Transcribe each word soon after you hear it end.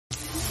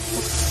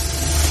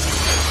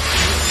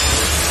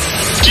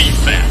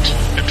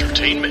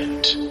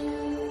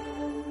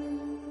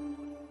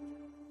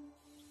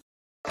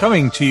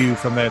Coming to you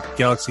from that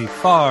galaxy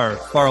far,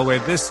 far away,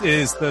 this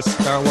is the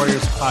Star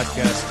Warriors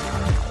podcast.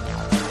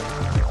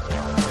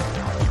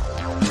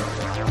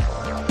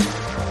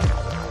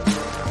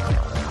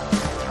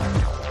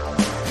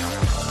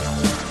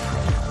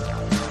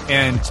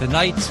 And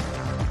tonight,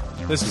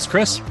 this is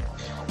Chris.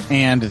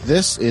 And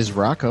this is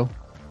Rocco.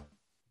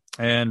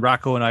 And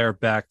Rocco and I are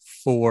back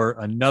for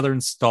another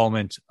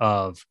installment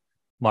of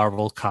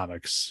Marvel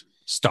Comics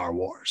Star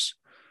Wars.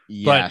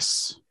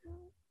 Yes. But,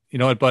 you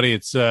know what, buddy?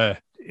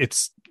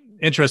 It's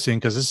interesting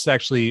because this is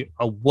actually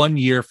a 1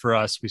 year for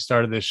us. We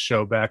started this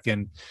show back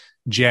in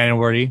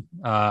January,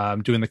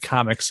 doing the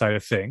comic side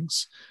of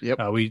things. Yep.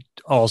 We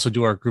also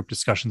do our group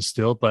discussions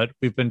still, but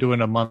we've been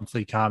doing a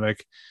monthly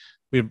comic.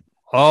 We're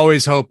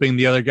always hoping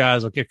the other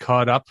guys will get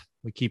caught up.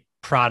 We keep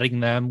prodding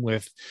them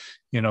with,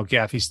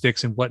 gaffy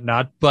sticks and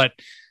whatnot. But,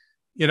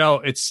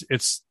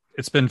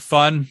 it's been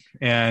fun.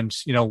 And,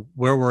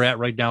 where we're at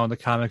right now in the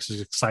comics is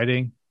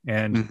exciting.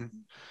 And,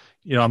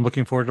 I'm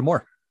looking forward to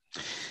more.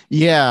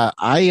 Yeah,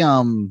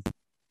 I'm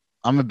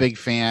a big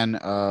fan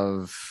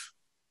of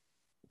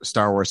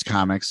Star Wars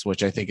comics,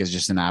 which I think is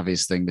just an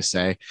obvious thing to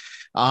say.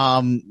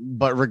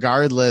 But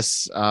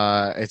regardless,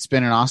 it's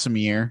been an awesome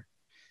year,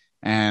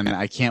 and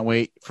I can't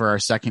wait for our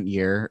second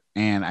year,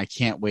 and I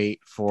can't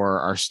wait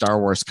for our Star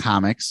Wars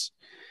comics.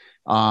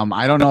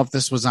 I don't know if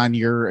this was on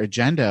your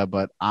agenda,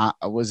 but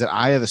was it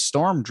Eye of the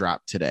Storm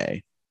dropped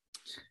today?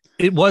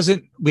 It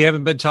wasn't. We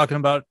haven't been talking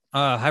about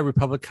High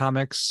Republic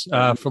comics for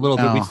a little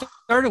bit. We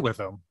started with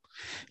them.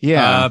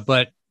 Yeah.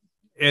 But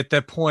at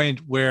that point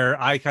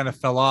where I kind of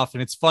fell off,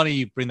 and it's funny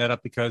you bring that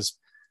up because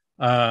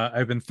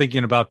I've been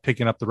thinking about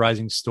picking up The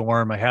Rising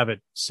Storm. I have it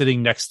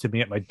sitting next to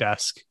me at my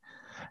desk.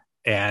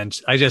 And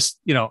I just,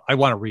 I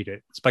want to read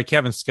it. It's by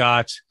Kevin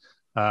Scott,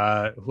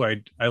 who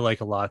I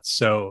like a lot.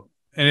 So,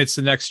 and it's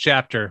the next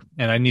chapter,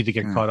 and I need to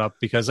get caught up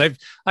because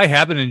I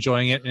have been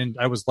enjoying it, and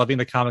I was loving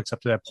the comics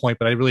up to that point,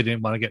 but I really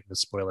didn't want to get into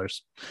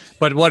spoilers.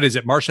 But what is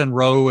it? Martian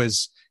Rowe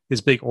is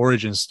his big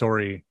origin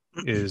story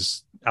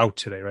is out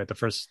today, right? The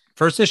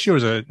first issue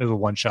is a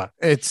one shot.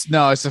 It's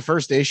the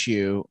first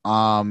issue.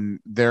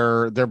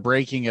 They're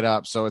breaking it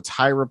up, so it's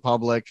High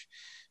Republic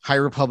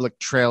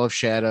Trail of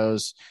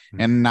Shadows,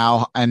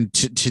 and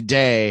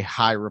today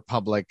High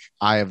Republic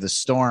Eye of the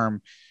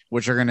Storm,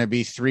 which are going to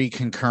be three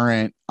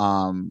concurrent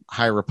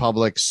High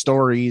Republic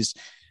stories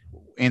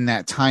in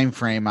that time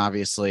frame,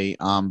 obviously,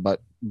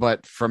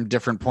 but from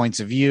different points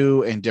of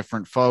view and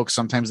different folks.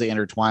 Sometimes they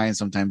intertwine,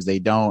 sometimes they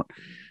don't.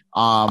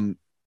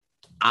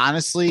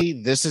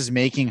 Honestly, this is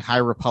making High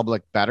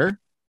Republic better.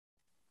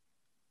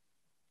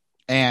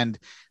 And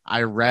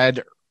I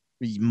read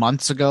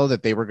months ago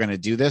that they were going to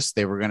do this.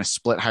 They were going to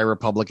split High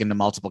Republic into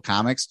multiple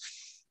comics.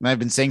 And I've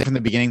been saying from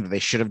the beginning that they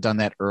should have done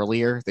that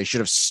earlier. They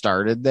should have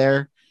started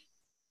there.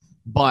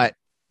 But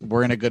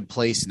we're in a good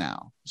place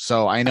now.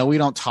 So I know we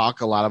don't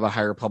talk a lot about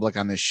High Republic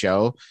on this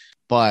show,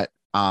 but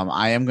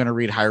I am going to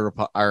read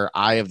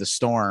Eye of the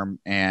Storm,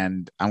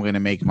 and I'm going to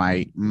make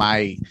my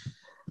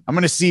I'm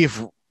going to see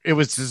if it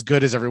was as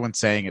good as everyone's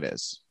saying it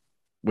is,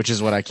 which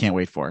is what I can't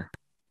wait for.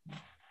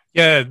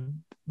 Yeah,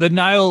 the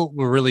Nile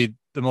were really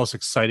the most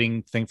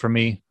exciting thing for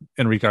me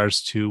in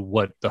regards to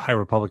what the High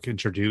Republic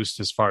introduced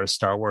as far as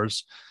Star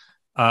Wars.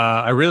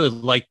 I really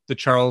liked the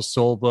Charles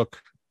Soule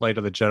book, Light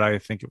of the Jedi, I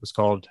think it was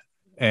called.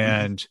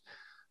 And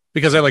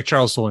because I like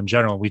Charles Soule in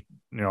general,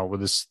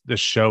 this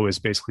show is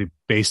basically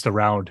based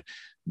around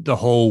the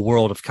whole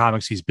world of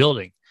comics he's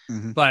building.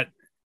 But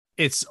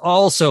it's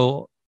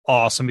also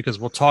awesome because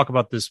we'll talk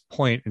about this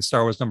point in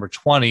Star Wars number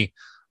 20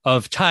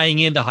 of tying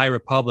into High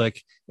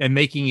Republic and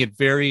making it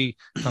very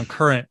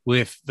concurrent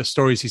with the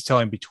stories he's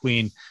telling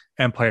between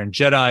Empire and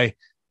Jedi,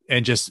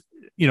 and just,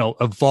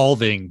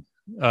 evolving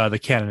the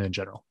canon in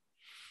general.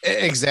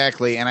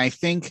 Exactly. And I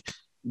think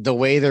the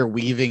way they're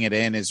weaving it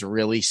in is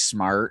really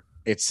smart.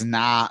 It's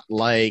not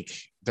like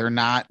they're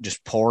not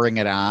just pouring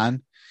it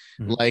on.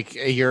 Like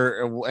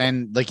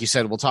and like you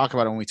said, we'll talk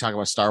about it when we talk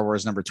about Star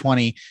Wars number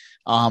 20.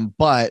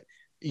 But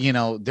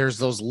there's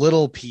those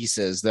little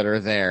pieces that are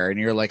there, and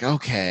you're like,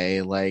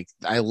 okay, like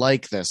I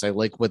like this. I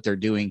like what they're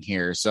doing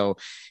here. So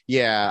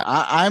yeah,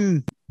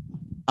 I'm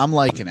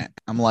liking it.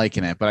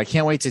 But I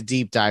can't wait to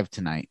deep dive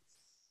tonight.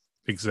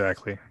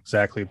 Exactly.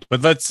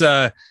 But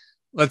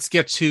let's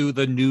get to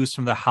the news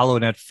from the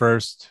HoloNet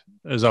first.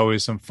 There's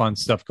always some fun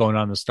stuff going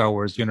on in the Star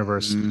Wars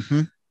universe.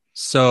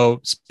 So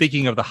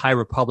speaking of the High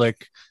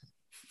Republic,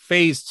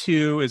 Phase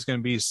 2 is going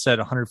to be set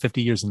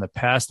 150 years in the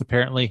past,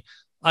 apparently.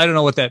 I don't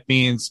know what that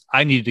means.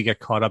 I needed to get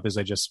caught up, as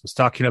I just was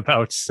talking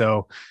about.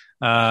 So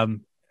I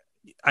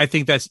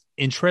think that's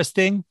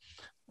interesting.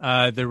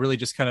 They're really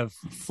just kind of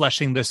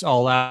fleshing this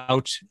all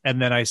out.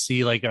 And then I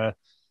see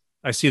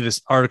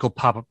this article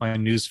pop up my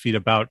newsfeed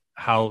about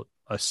how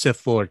a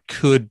Sith Lord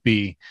could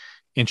be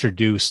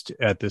introduced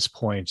at this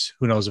point.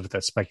 Who knows if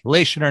that's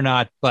speculation or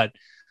not, but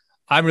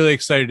I'm really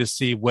excited to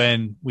see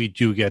when we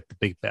do get the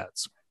big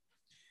bats.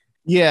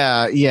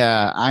 Yeah.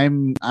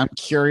 I'm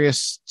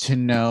curious to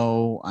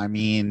know. I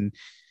mean,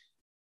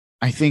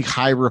 I think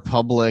High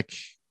Republic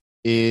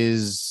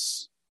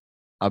is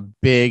a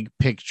big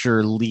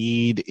picture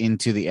lead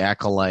into the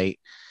Acolyte,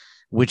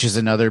 which is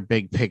another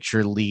big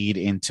picture lead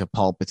into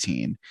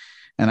Palpatine.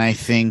 And I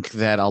think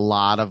that a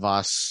lot of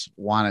us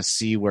want to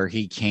see where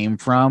he came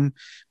from,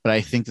 but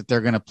I think that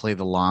they're going to play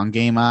the long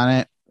game on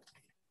it.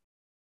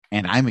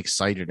 And I'm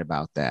excited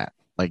about that.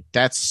 Like,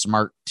 that's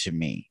smart to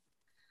me.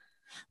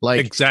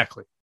 Like,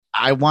 exactly.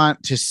 I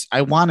want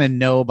to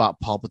know about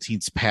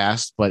Palpatine's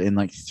past, but in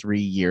like 3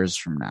 years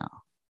from now.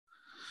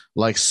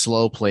 Like,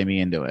 slow play me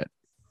into it.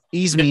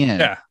 Ease me in.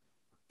 Yeah.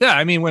 Yeah.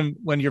 I mean,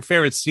 when your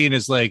favorite scene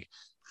is like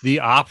the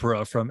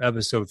opera from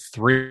episode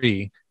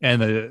 3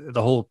 and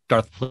the whole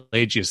Darth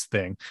Plagueis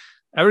thing,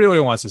 everybody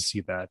wants to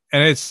see that.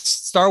 And it's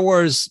Star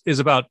Wars is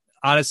about,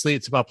 honestly,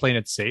 it's about playing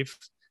it safe.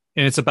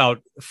 And it's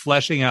about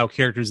fleshing out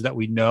characters that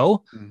we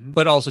know,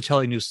 but also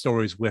telling new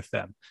stories with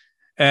them.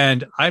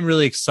 And I'm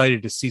really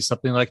excited to see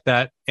something like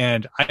that.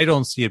 And I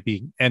don't see it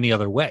being any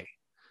other way.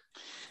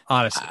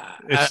 Honestly,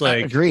 it's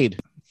agreed.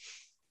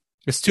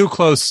 It's too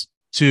close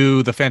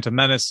to the Phantom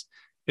Menace.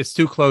 It's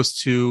too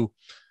close to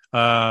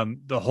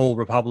the whole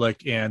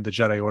Republic and the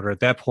Jedi Order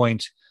at that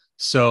point.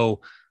 So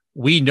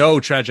we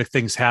know tragic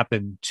things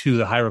happen to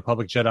the High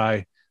Republic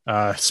Jedi,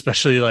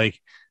 especially like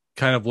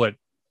kind of what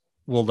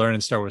we'll learn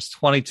in Star Wars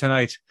 20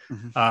 tonight.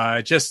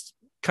 Just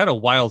kind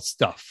of wild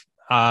stuff.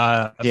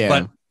 But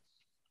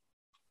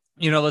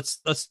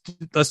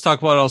let's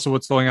talk about also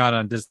what's going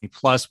on Disney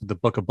Plus with the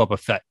Book of Boba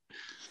Fett.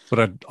 What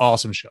an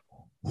awesome show.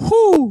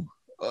 Whoo!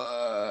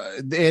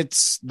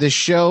 It's the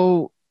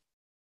show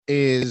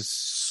is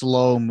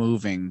slow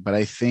moving, but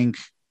I think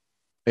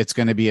it's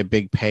going to be a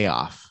big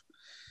payoff.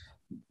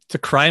 It's a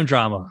crime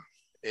drama.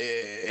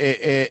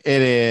 It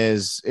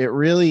is. It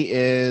really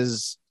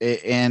is.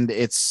 And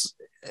it's.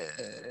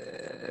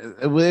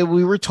 We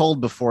were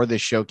told before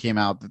this show came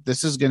out that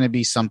this is going to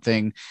be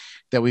something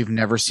that we've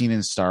never seen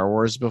in Star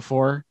Wars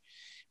before,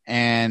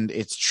 and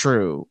it's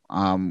true.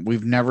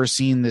 We've never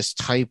seen this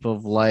type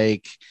of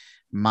like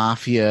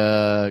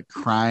mafia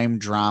crime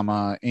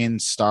drama in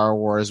Star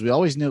Wars. We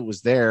always knew it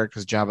was there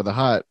because Jabba the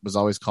Hutt was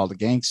always called a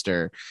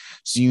gangster,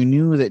 so you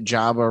knew that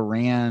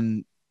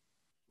Jabba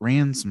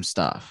ran some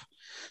stuff.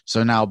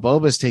 So now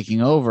Boba's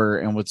taking over,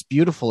 and what's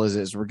beautiful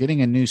is we're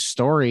getting a new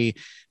story,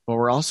 but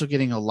we're also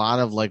getting a lot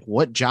of like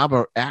what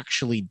Jabba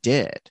actually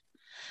did,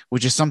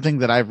 which is something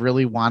that I've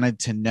really wanted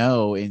to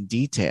know in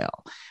detail.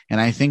 And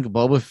I think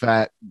Boba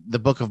Fett, the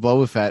Book of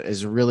Boba Fett,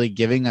 is really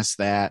giving us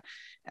that.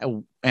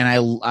 And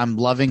I'm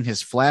loving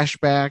his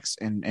flashbacks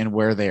and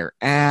where they're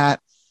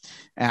at.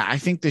 And I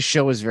think the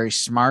show is very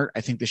smart.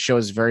 I think the show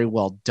is very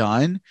well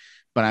done,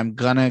 but I'm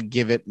going to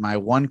give it my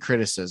one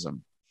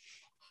criticism.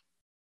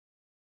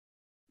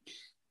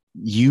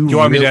 You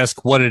want me to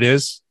ask what it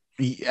is?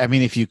 I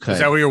mean, if you could. Is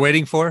that what you're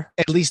waiting for?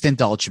 At least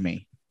indulge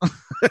me.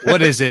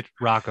 What is it,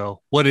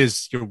 Rocco? What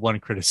is your one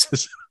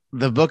criticism?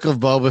 The Book of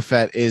Boba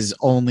Fett is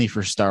only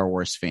for Star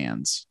Wars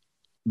fans.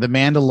 The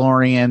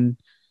Mandalorian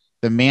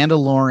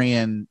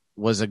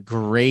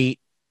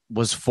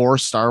was for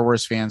Star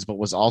Wars fans, but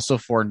was also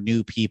for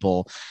new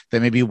people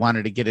that maybe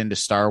wanted to get into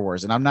Star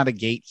Wars. And I'm not a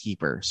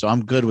gatekeeper, so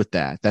I'm good with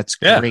that. That's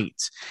great.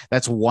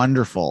 That's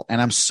wonderful.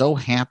 And I'm so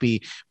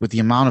happy with the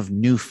amount of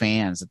new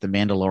fans that The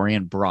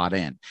Mandalorian brought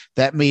in.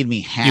 That made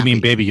me happy. You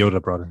mean Baby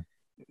Yoda brought in?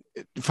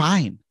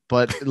 Fine.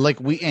 But like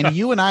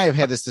you and I have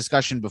had this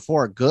discussion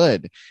before.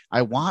 Good.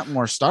 I want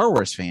more Star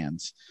Wars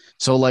fans.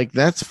 So like,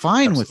 that's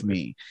fine with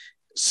me.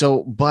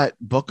 So, but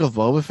Book of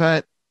Boba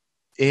Fett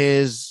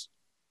is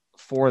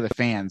for the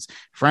fans.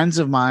 Friends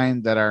of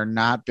mine that are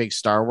not big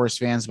Star Wars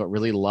fans, but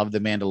really love The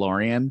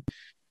Mandalorian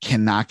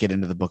cannot get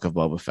into the Book of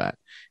Boba Fett.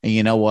 And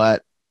you know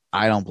what?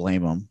 I don't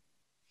blame them.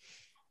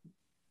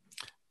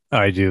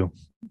 I do.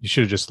 You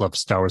should have just loved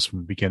Star Wars from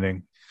the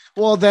beginning.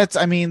 Well, I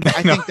think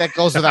that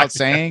goes without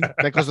saying.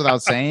 That goes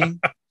without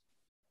saying.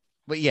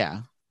 But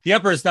yeah. The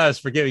Emperor's not as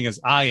forgiving as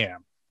I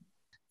am.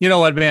 You know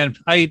what, man?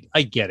 I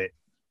get it.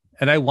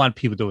 And I want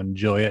people to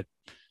enjoy it.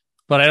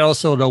 But I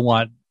also don't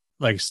want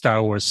like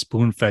Star Wars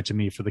spoon-fed to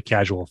me for the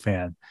casual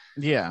fan.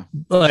 Yeah.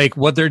 Like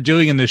what they're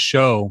doing in this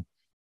show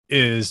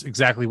is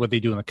exactly what they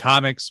do in the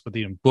comics, what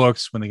they do in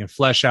books, when they can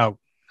flesh out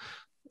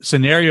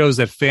scenarios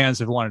that fans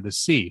have wanted to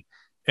see.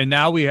 And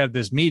now we have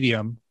this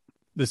medium,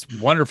 this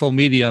wonderful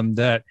medium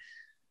that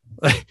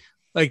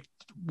like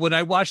when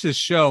I watch this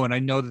show and I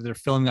know that they're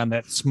filming on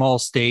that small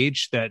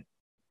stage, that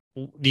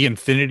the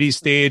infinity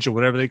stage or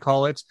whatever they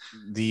call it,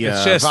 the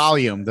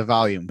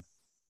volume,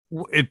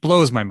 it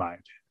blows my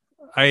mind.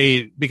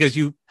 Because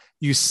you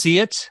see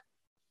it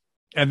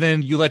and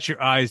then you let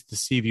your eyes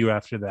deceive you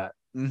after that.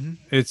 Mm-hmm.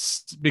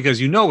 It's because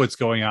you know what's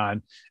going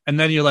on. And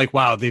then you're like,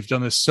 wow, they've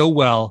done this so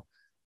well.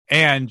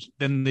 And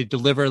then they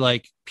deliver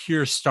like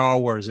pure Star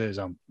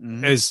Warsism.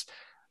 Mm-hmm. Is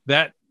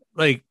that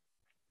like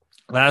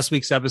last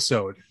week's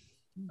episode,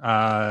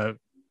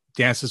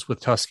 Dances with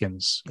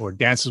Tuskens or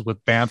Dances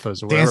with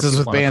Banthas or whatever. Dances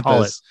with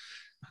Banthas.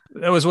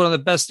 That was one of the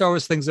best Star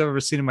Wars things I've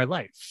ever seen in my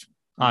life,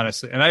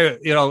 honestly. And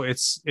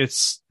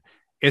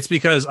it's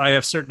because I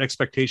have certain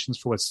expectations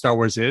for what Star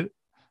Wars is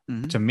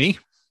to me.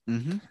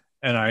 Mm-hmm.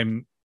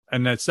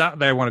 And it's not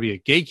that I want to be a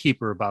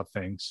gatekeeper about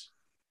things,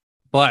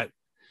 but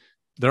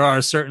there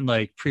are certain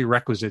like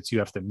prerequisites you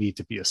have to meet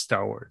to be a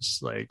Star Wars,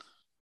 like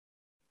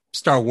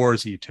Star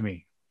Warsy to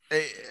me.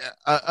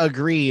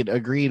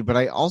 Agreed. But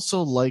I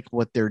also like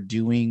what they're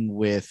doing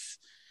with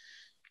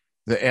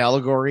the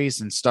allegories,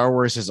 and Star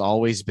Wars has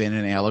always been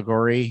an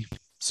allegory.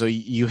 So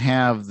you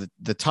have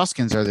the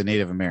Tuscans are the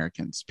Native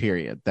Americans,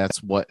 period.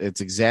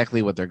 It's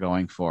exactly what they're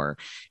going for,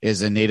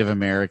 is a Native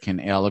American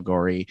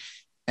allegory.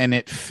 And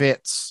it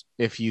fits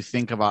if you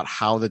think about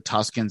how the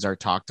Tuscans are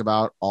talked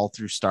about all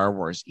through Star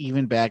Wars,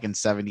 even back in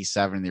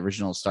 77, the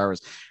original Star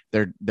Wars.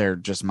 They're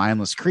just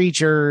mindless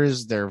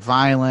creatures. They're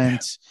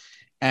violent.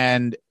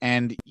 And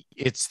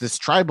it's this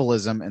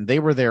tribalism, and they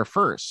were there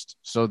first.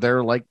 So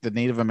they're like the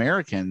Native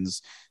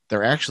Americans.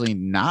 They're actually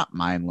not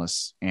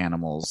mindless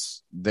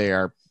animals. They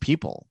are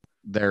people.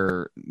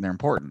 They're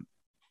important.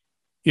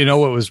 You know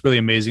what was really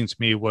amazing to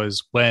me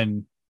was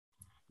when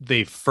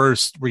they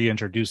first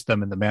reintroduced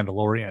them in The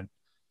Mandalorian,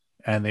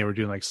 and they were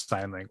doing like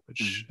sign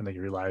language, and then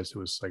you realized it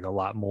was like a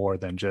lot more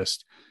than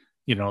just,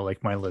 you know,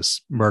 like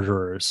mindless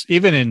murderers.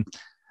 Even in,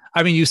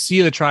 I mean, you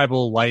see the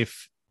tribal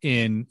life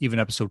in even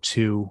episode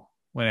 2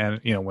 when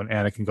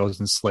Anakin goes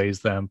and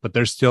slays them, but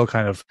they're still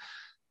kind of,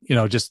 you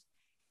know, just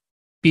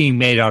being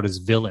made out as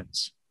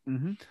villains.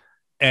 Mm-hmm.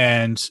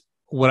 And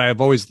what I've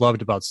always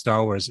loved about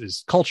Star Wars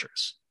is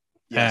cultures.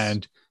 Yes.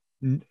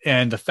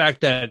 And the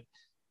fact that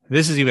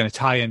this is even a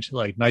tie into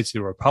like Knights of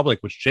the Republic,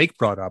 which Jake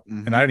brought up,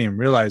 and I didn't even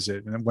realize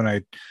it. And when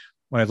I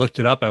looked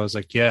it up, I was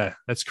like, yeah,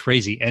 that's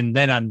crazy. And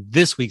then on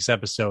this week's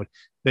episode,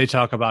 they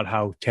talk about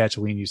how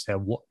Tatooine used to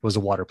have was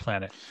a water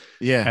planet.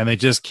 Yeah. And they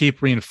just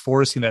keep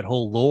reinforcing that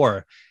whole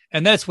lore.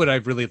 And that's what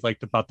I've really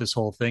liked about this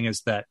whole thing,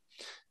 is that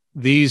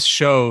these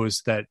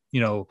shows that, you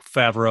know,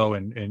 Favreau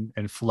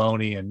and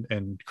Filoni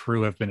and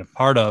crew have been a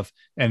part of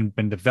and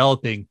been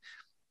developing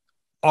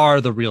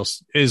are real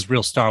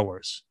Star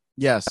Wars.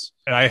 Yes.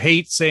 And I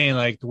hate saying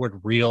like the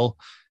word real.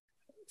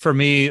 For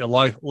me, a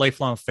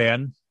lifelong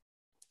fan,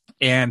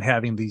 and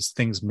having these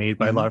things made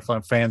by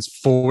lifelong fans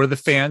for the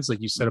fans,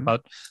 like you said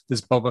about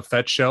this Boba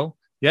Fett show.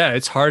 Yeah,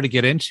 it's hard to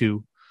get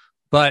into,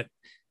 but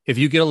if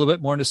you get a little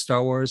bit more into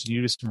Star Wars and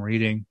you do some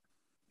reading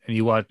and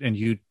you watch and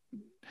you,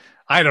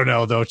 I don't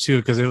know though too,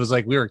 because it was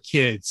like we were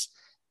kids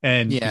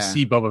and you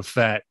see Boba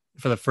Fett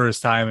for the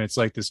first time. And it's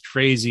like this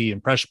crazy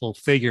impressionable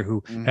figure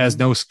who has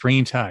no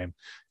screen time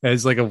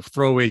as like a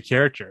throwaway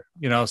character,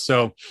 you know?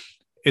 So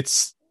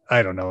it's,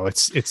 I don't know.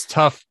 It's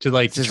tough to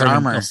like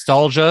determine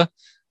nostalgia.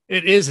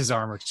 It is his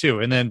armor too.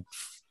 And then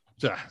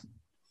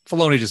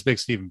Filoni just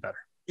makes it even better.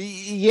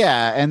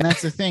 Yeah, and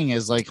that's the thing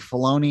is like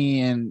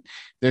Filoni, and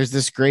there's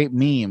this great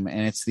meme,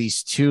 and it's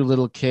these two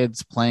little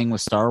kids playing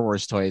with Star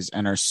Wars toys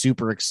and are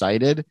super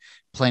excited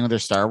playing with their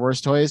Star Wars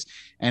toys,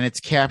 and it's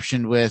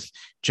captioned with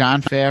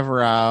Jon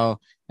Favreau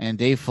and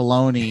Dave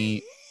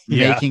Filoni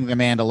making The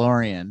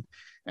Mandalorian,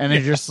 and they're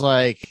just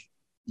like,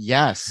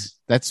 yes,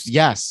 that's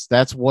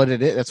what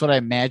it is. That's what I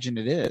imagine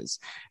it is,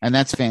 and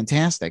that's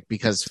fantastic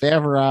because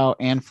Favreau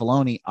and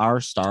Filoni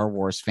are Star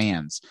Wars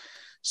fans.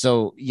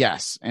 So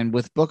yes, and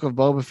with Book of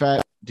Boba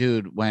Fett,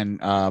 dude, when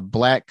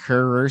Black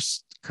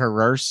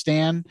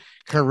Krrsantan,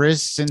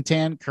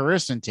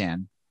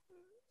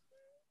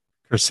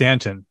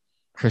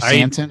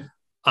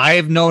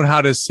 I've known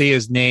how to say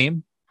his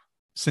name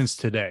since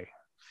today.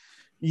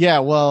 Yeah,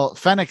 well,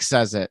 Fennec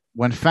says it.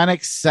 When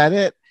Fennec said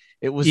it,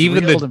 it was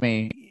even real to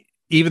me.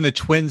 Even the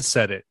twins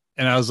said it.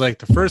 And I was like,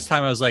 the first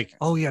time I was like,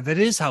 oh yeah, that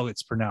is how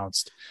it's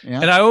pronounced.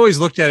 Yeah. And I always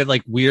looked at it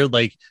like weird,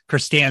 like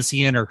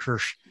Kirstansian or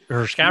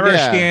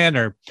Scariscan,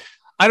 or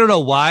I don't know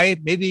why.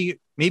 Maybe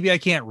I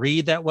can't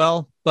read that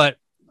well, but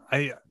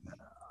I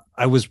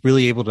was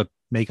really able to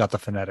make out the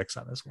phonetics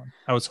on this one.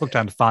 I was hooked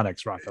on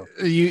phonics, Rocco.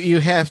 You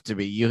have to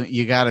be.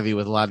 You got to be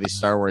with a lot of these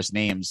Star Wars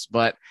names.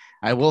 But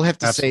I will have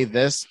to say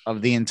this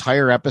of the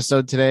entire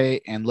episode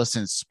today, and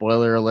listen,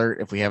 spoiler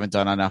alert if we haven't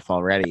done enough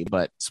already,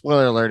 but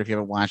spoiler alert if you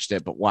haven't watched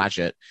it, but watch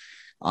it,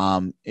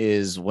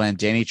 is when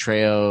Danny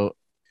Trejo,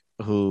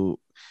 2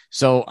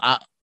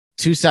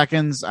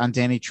 seconds on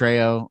Danny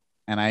Trejo,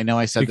 and I know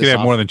I said you could have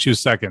more than 2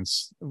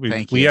 seconds.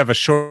 We have a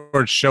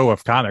short show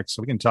of comics,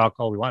 so we can talk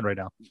all we want right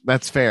now.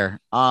 That's fair.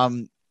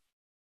 Danny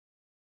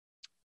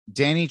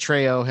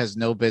Trejo has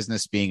no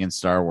business being in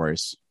Star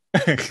Wars.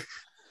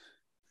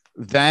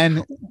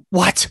 Then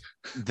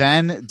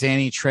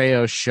Danny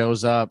Trejo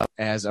shows up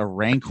as a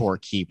Rancor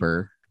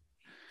keeper,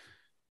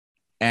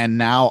 and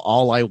now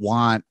all I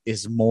want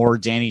is more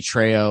Danny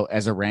Trejo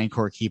as a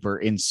Rancor keeper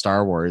in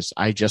Star Wars.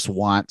 I just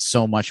want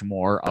so much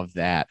more of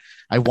that.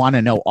 I want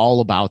to know all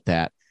about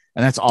that,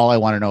 and that's all I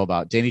want to know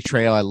about. Danny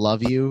Trejo, I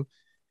love you,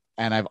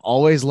 and I've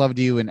always loved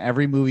you in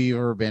every movie you've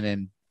ever been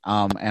in.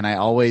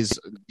 And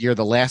you're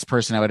the last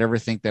person I would ever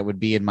think that would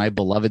be in my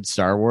beloved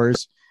Star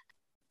Wars.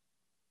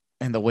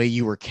 And the way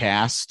you were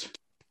cast,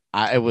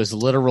 it was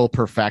literal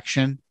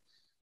perfection.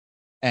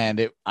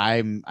 And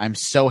I'm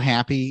so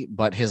happy.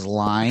 But his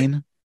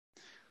line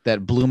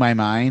that blew my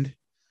mind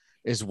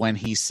is when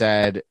he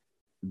said,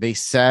 they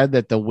said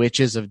that the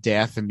witches of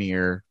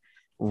Dathomir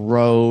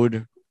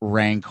rode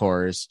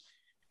Rancors.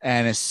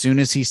 And as soon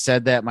as he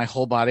said that, my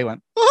whole body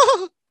went,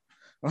 ah!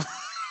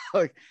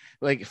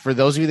 like for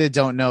those of you that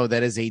don't know,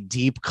 that is a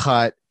deep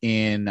cut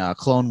in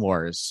Clone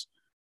Wars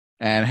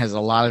and has a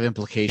lot of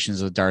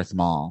implications with Darth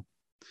Maul.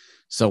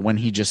 So when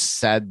he just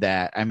said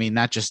that, I mean,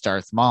 not just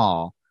Darth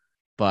Maul,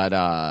 but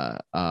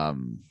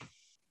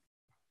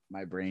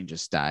my brain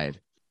just died.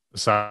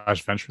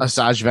 Asajj Ventress.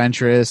 Asajj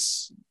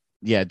Ventress.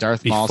 Yeah,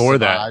 Darth Maul. Before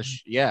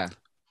Savage. that, yeah.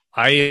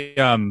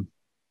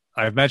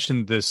 I've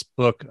mentioned this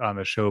book on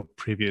the show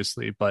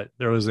previously, but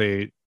there was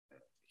a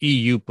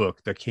EU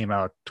book that came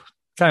out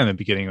kind of in the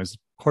beginning. It was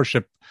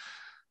Courtship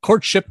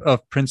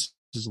of Princess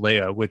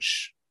Leia,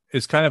 which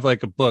is kind of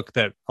like a book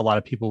that a lot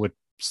of people would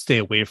stay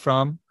away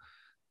from,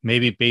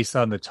 maybe based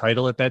on the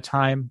title at that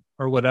time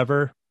or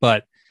whatever.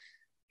 But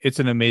it's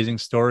an amazing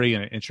story,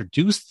 and it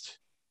introduced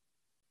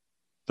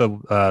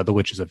the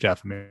Witches of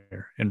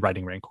Dathomir and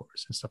riding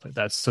rancors and stuff like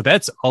that. So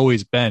that's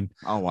always been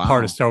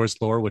part of Star Wars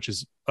lore, which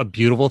is a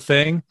beautiful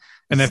thing.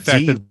 And the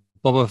fact that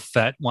Boba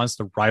Fett wants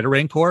to ride a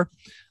rancor,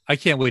 I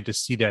can't wait to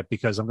see that,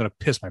 because I'm going to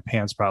piss my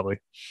pants probably.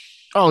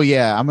 Oh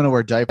yeah, I'm going to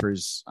wear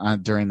diapers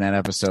during that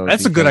episode.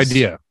 That's a good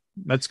idea.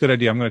 That's a good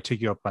idea. I'm going to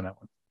take you up on that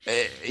one.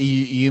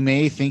 You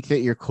may think that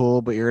you're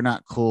cool, but you're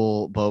not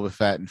cool. Boba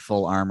Fett in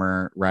full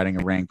armor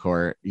riding a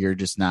rancor. You're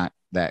just not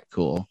that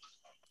cool.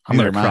 I'm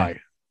going to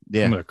cry.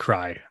 Yeah. I'm going to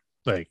cry.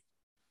 Like,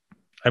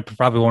 I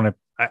probably want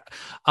to.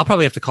 I'll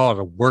probably have to call it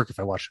at work if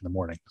I watch it in the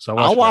morning. So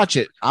I'll watch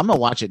it. I'm going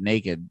to watch it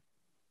naked.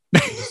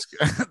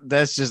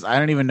 That's just, I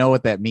don't even know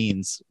what that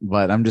means,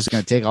 but I'm just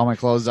going to take all my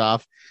clothes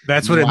off.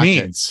 That's what it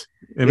means.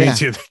 It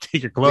means you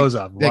take your clothes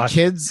off.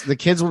 The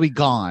kids will be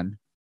gone,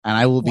 and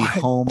I will be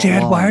home. Dad,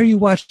 alone. why are you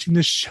watching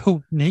this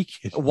show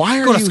naked? Why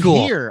are you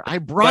here? I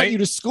brought you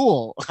to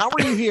school. How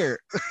are you here?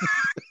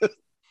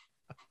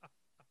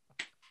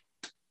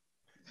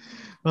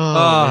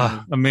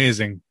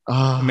 Amazing.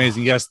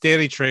 Amazing. Yes,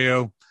 Danny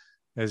Trejo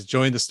has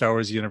joined the Star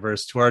Wars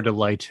universe to our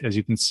delight, as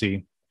you can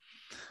see.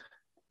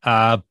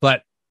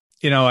 But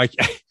I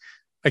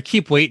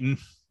keep waiting.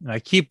 I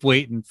keep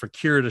waiting for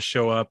Kira to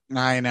show up.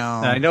 I know.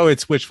 And I know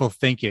it's wishful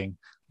thinking,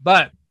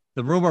 but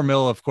the rumor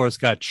mill, of course,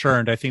 got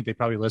churned. I think they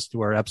probably listened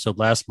to our episode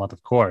last month,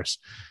 of course.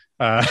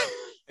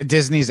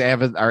 Disney's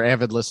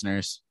avid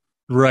listeners.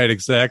 Right,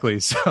 exactly.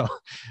 So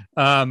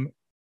the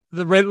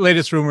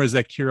latest rumor is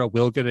that Kira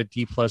will get a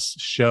D+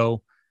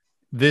 show.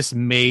 This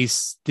may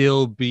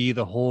still be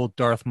the whole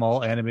Darth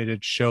Maul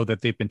animated show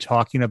that they've been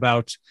talking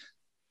about,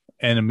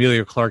 and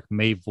Emilia Clarke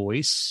may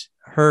voice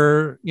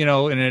her, in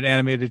an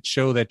animated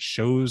show that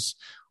shows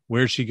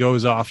where she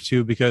goes off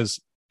to, because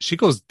she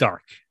goes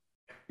dark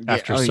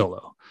after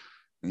Solo.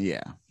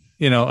 Yeah.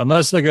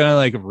 Unless they're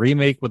going to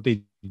remake what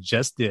they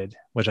just did,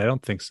 which I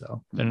don't think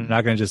so. They're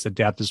not going to just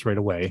adapt this right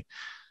away.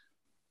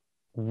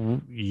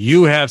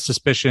 You have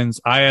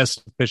suspicions. I have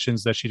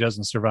suspicions that she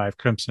doesn't survive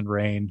Crimson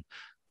Reign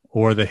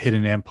or the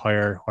Hidden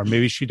Empire, or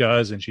maybe she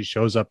does and she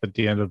shows up at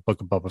the end of Book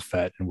of Boba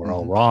Fett and we're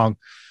all wrong,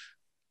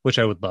 which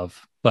I would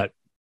love. But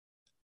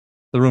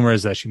the rumor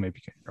is that she may be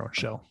getting her own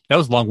show. That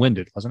was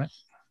long-winded, wasn't it?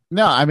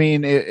 No, I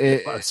mean,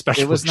 it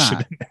was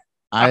not.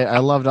 I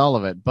loved all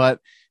of it. But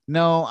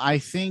no, I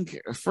think,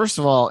 first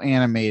of all,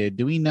 animated.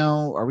 Do we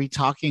know, are we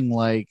talking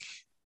like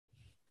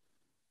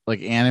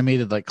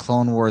animated like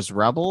Clone Wars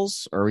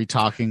Rebels? Or are we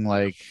talking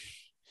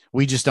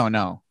we just don't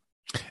know?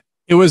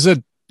 It was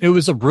a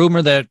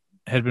rumor that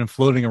had been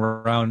floating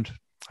around,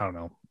 I don't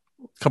know,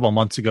 a couple of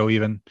months ago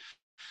even.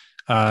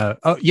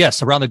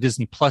 Yes, around the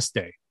Disney Plus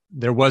day.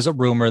 There was a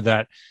rumor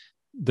that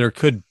there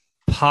could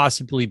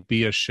possibly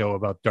be a show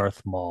about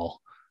Darth Maul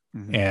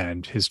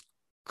and his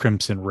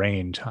Crimson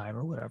Reign time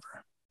or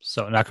whatever.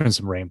 So not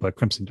Crimson Reign, but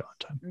Crimson Dawn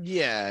time.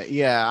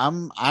 Yeah.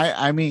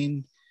 I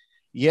mean,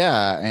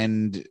 yeah.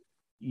 And,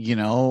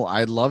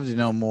 I'd love to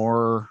know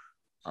more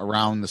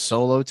around the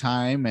Solo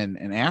time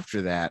and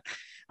after that.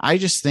 I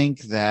just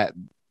think that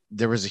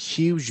there was a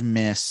huge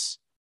miss.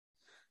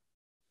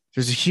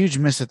 There's a huge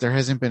miss that there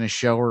hasn't been a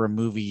show or a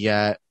movie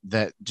yet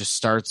that just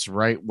starts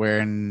right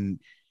when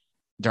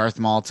Darth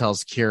Maul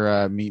tells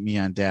Kira, "Meet me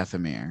on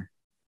Dathomir,"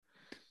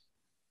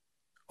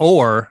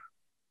 or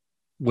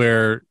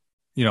where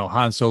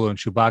Han Solo and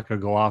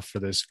Chewbacca go off for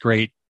this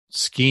great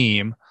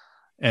scheme,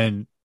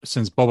 and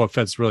since Boba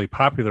Fett's really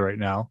popular right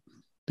now,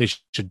 they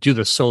should do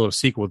the Solo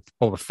sequel with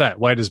Boba Fett.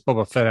 Why does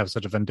Boba Fett have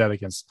such a vendetta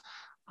against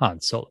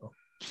Han Solo?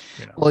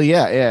 Well,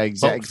 yeah,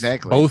 exactly.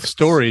 Both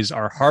stories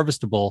are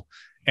harvestable,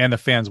 and the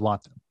fans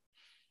want them.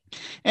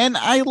 And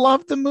I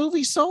love the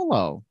movie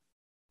Solo.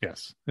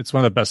 Yes, it's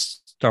one of the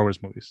best Star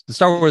Wars movies. The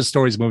Star Wars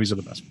stories movies are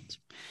the best ones.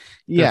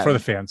 Yeah, for the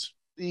fans.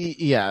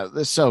 Yeah,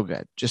 they're so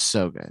good, just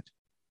so good.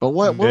 But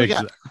what do we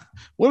got?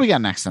 What do we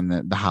got next on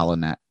the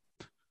HoloNet?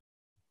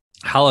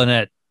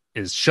 HoloNet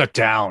is shut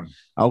down.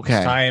 Okay,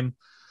 it's time.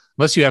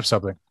 Unless you have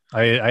something,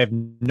 I have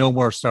no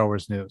more Star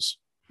Wars news.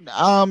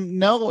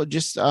 No,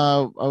 just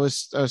I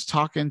was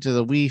talking to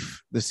the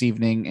Weef this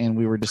evening, and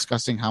we were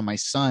discussing how my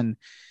son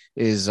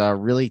is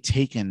really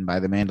taken by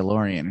the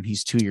Mandalorian, and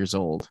he's 2 years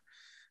old.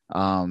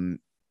 And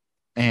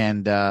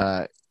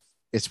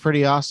it's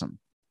pretty awesome.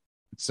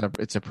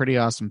 It's a pretty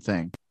awesome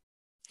thing.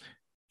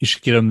 You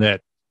should get him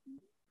that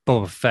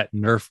Boba Fett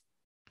Nerf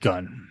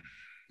gun.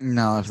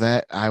 No, if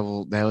that I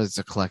will. That was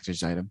a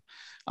collector's item.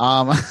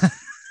 A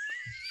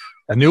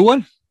new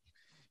one?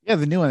 Yeah,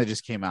 the new one that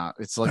just came out.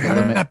 It's like a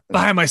limit.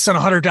 Buy my son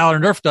 $100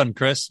 Nerf gun,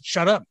 Chris.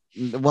 Shut up.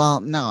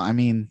 Well, no, I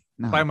mean,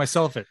 no. Buy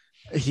myself it.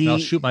 I'll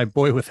shoot my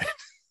boy with it.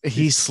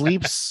 He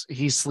sleeps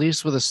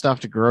with a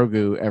stuffed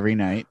Grogu every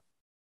night.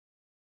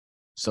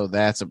 So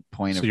that's a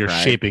point of pride. So you're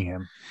shaping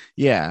him.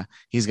 Yeah.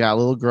 He's got a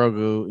little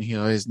Grogu. He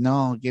always,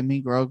 no, give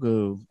me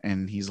Grogu.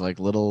 And he's like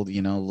little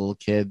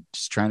kid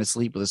just trying to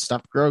sleep with a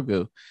stuffed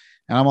Grogu.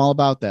 And I'm all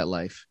about that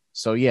life.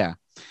 So yeah.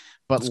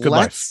 But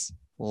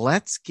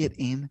let's get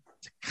into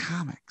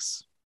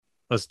comics.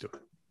 Let's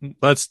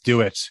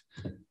do it.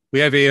 We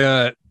have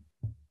a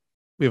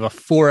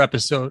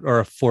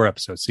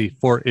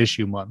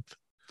 4-issue month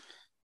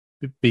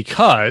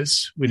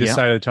because we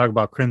decided to talk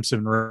about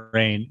Crimson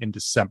Reign in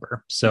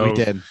December. So we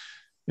did.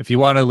 If you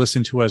want to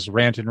listen to us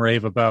rant and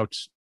rave about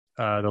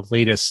the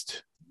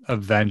latest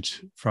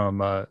event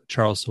from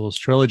Charles Soule's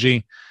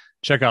trilogy,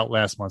 check out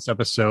last month's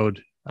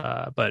episode.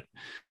 But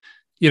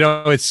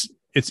it's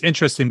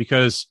interesting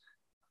because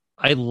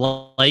I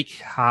like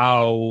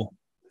how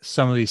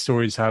some of these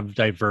stories have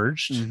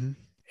diverged and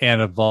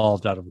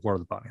evolved out of War of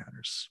the Bounty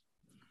Hunters.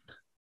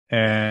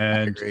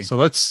 And so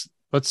let's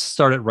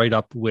start it right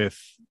up with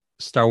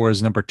Star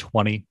Wars number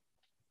 20.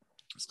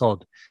 It's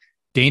called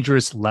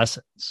Dangerous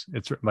Lessons.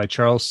 It's written by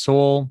Charles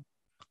Soule,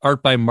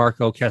 art by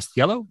Marco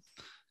Castiello,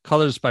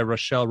 colors by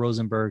Rochelle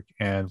Rosenberg,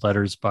 and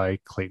letters by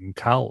Clayton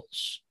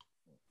Cowles.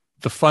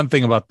 The fun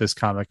thing about this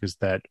comic is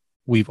that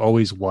we've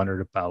always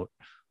wondered about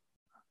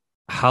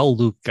how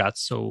Luke got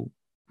so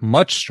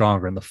much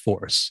stronger in the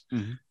Force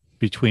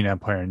between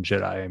Empire and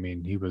Jedi. I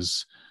mean, he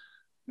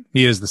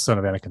is the son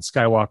of Anakin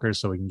Skywalker,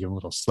 so we can give him a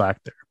little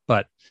slack there.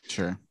 But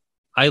sure,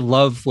 I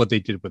love what they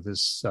did with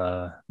this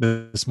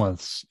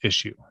month's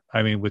issue.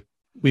 I mean,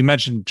 we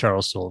mentioned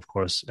Charles Soule, of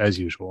course, as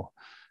usual,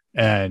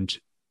 and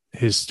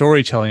his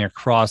storytelling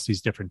across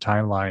these different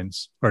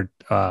timelines or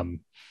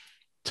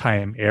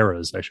time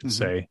eras, I should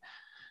say,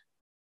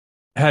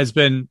 has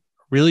been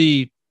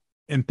really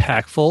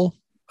impactful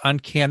on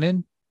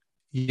canon.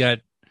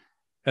 Yet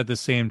at the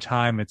same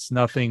time, it's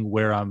nothing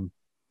where I'm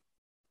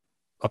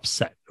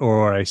upset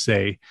or I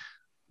say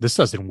this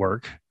doesn't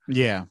work.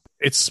 Yeah,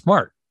 it's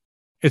smart.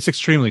 It's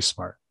extremely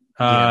smart.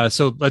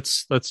 So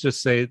let's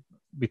just say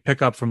we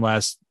pick up from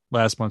last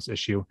month's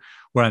issue.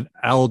 We're on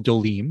Al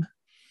Dolim.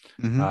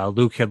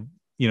 Luke had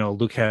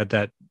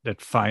that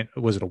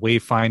was it a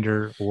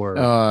Wayfinder or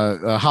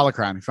a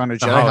holocron? He found a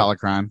Jedi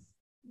holocron,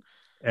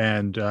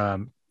 and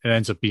it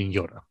ends up being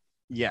Yoda.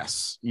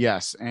 Yes,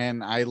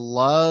 and I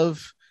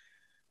love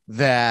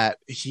that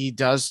he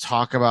does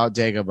talk about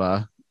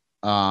Dagobah,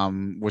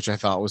 which I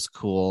thought was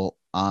cool.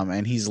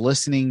 And he's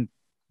listening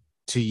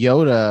to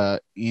Yoda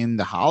in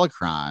the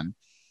holocron,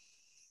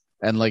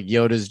 and like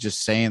Yoda's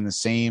just saying the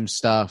same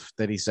stuff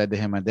that he said to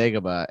him on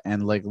Dagobah,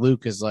 and like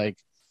Luke is like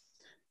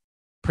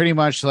pretty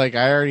much like,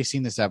 I already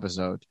seen this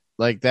episode.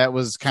 Like that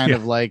was kind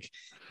of like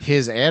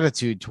his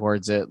attitude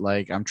towards it.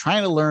 Like, I'm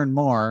trying to learn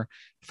more,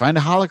 find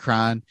a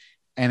holocron,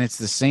 and it's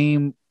the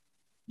same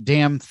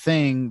damn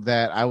thing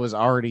that I was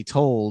already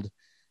told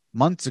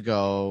months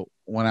ago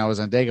when I was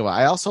on Dagobah.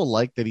 I also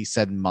like that he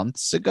said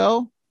months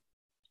ago,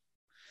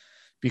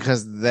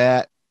 because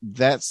that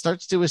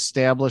starts to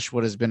establish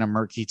what has been a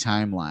murky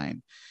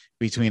timeline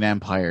between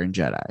Empire and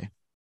Jedi.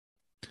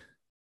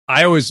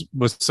 I always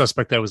was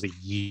suspect that was a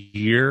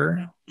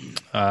year.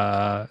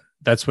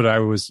 That's what I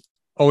was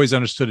always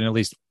understood, in at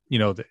least,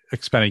 the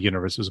expanded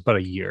universe was about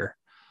a year.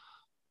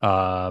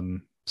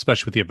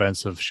 Especially with the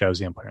events of Shadows of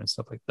the Empire and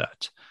stuff like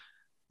that.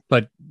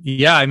 But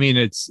yeah, I mean,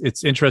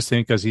 it's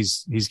interesting because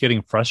he's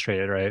getting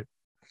frustrated, right?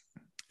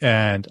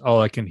 And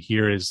all I can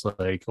hear is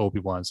like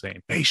Obi-Wan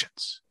saying,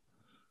 patience.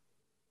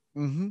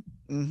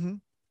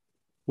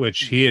 Which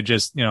he had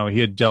just, he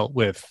had dealt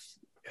with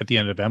at the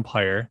end of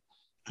Empire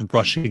and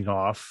brushing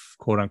off,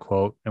 quote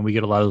unquote. And we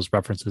get a lot of those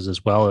references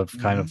as well of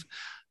kind of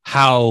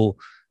how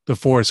the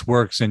Force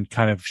works and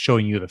kind of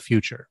showing you the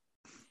future.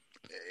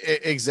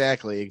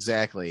 Exactly.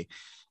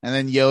 And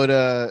then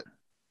Yoda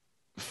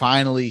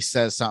finally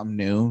says something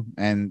new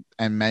and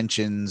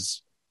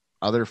mentions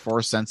other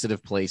Force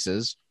sensitive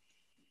places.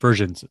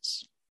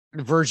 Vergences.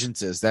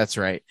 That's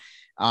right.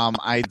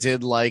 I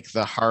did like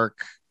the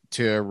hark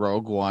to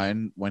Rogue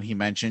One when he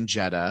mentioned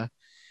Jeddah.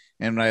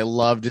 And what I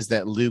loved is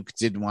that Luke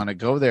didn't want to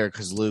go there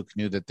because Luke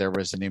knew that there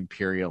was an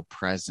Imperial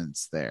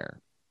presence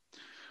there.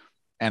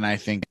 And I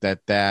think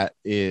that's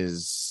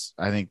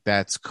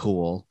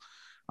cool.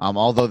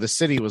 Although the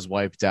city was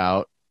wiped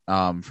out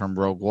from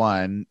Rogue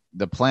One,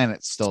 the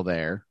planet's still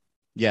there.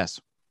 Yes.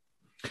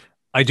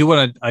 I do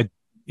want to,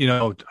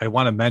 I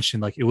want to mention,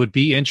 like, it would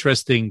be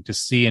interesting to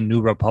see in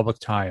New Republic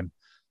time,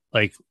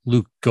 like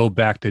Luke go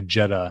back to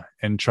Jeddah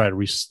and try to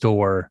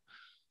restore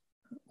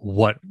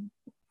what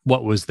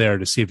was there,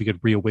 to see if he could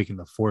reawaken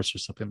the Force or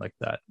something like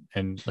that.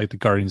 And like the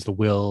Guardians, the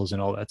Wills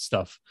and all that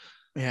stuff.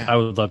 Yeah. I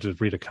would love to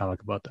read a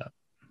comic about that.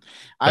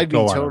 I'd be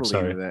totally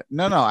into that.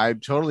 No,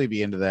 I'd totally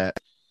be into that.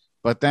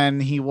 But then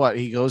he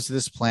goes to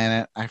this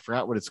planet. I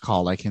forgot what it's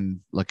called. I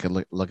can look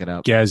it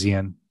up.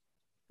 Gazian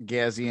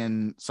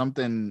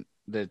something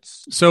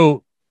that's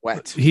so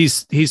wet.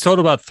 He's told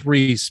about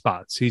 3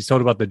 spots. He's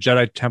told about the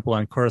Jedi Temple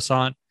on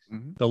Coruscant,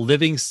 the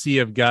Living Sea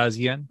of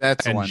Gazian,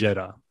 That's and one.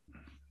 Jeddah.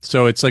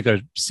 So it's like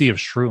a sea of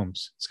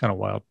shrooms. It's kind of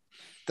wild.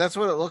 That's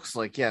what it looks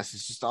like. Yes,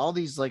 it's just all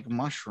these like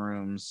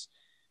mushrooms,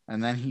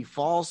 and then he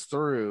falls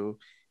through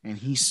and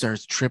he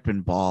starts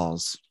tripping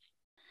balls.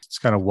 It's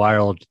kind of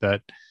wild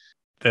that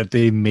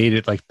they made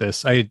it like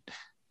this.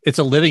 It's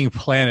a living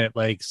planet,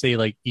 like say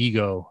like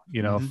Ego,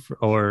 you know,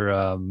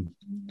 or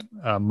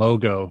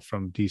Mogo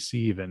from DC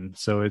even.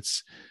 So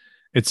it's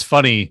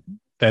funny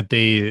that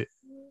they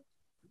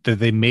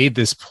made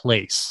this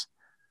place.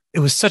 It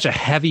was such a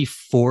heavy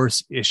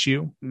Force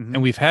issue,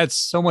 and we've had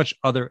so much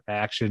other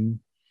action.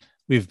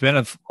 We've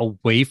been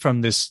away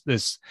from this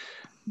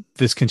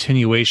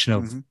continuation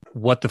of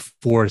what the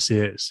Force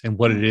is and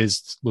what it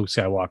is, Luke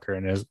Skywalker,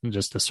 and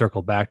just to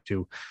circle back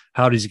to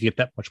how does he get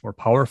that much more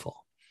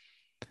powerful?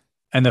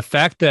 And the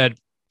fact that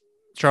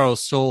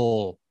Charles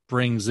Soule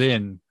brings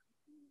in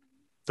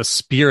the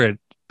spirit,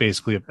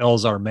 basically, of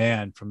Elzar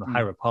Mann from the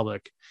High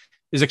Republic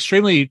is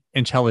extremely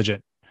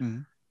intelligent,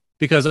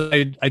 because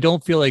I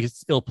don't feel like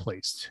it's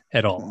ill-placed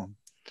at all.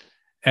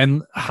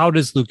 And how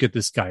does Luke get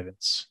this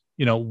guidance?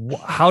 You know,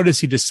 how does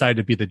he decide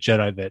to be the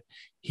Jedi that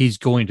he's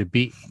going to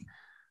be?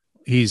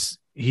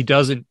 He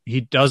doesn't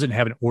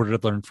have an order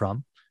to learn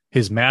from.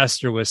 His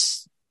master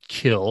was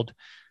killed.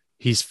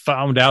 He's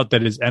found out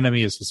that his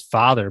enemy is his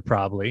father,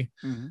 probably.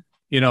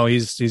 You know,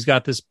 he's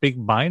got this big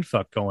mind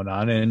fuck going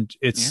on, and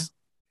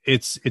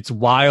it's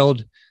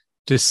wild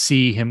to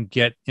see him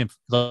get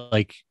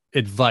like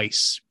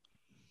advice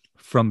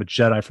from a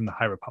Jedi from the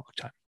High Republic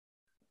time.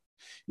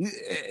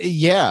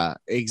 Yeah,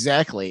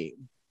 exactly.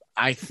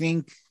 I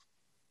think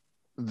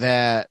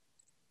that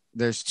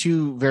there's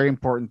 2 very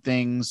important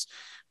things.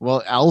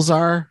 Well,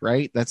 Elzar,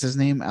 right? That's his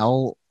name.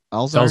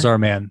 Elzar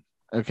Mann.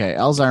 Okay,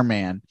 Elzar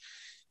Mann.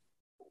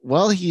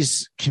 Well,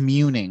 he's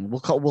communing.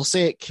 We'll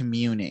say it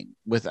communing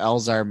with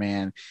Elzar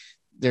Mann.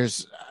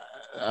 There's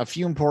a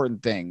few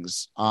important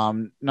things.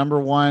 Number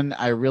one,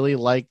 I really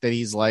like that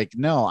he's like,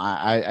 no,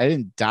 I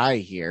didn't die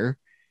here.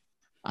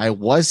 I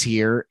was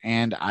here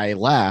and I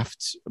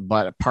left,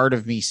 but a part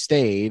of me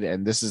stayed,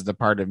 and this is the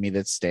part of me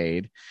that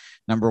stayed.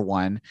 Number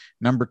one.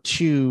 Number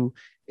two,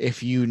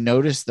 if you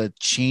notice the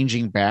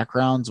changing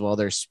backgrounds while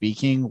they're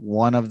speaking,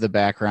 one of the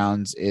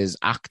backgrounds is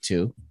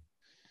Ahch-To.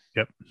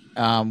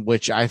 Yep.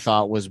 Which I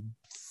thought was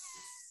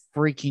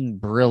freaking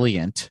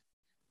brilliant.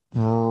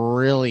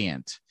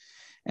 Brilliant.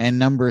 And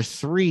number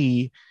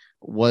 3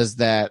 was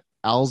that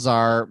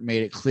Elzar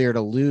made it clear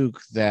to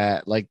Luke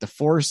that, like, the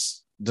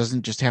Force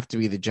doesn't just have to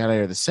be the Jedi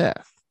or the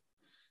Sith.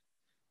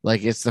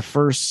 Like, it's the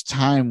first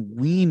time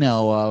we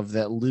know of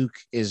that Luke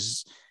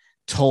is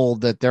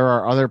told that there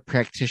are other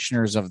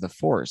practitioners of the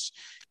Force.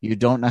 You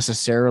don't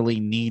necessarily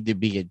need to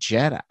be a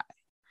Jedi.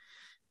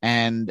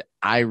 And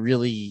I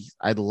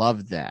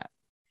loved that.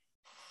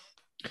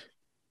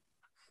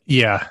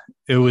 Yeah,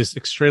 it was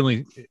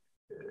extremely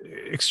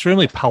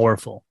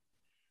powerful.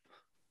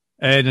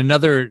 And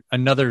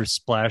another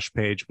splash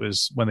page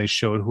was when they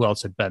showed who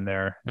else had been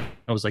there.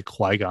 It was like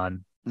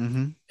Qui-Gon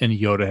and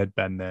Yoda had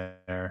been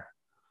there.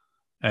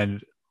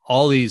 And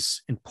all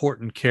these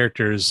important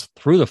characters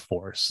through the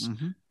Force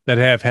that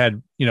have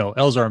had, you know,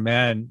 Elzar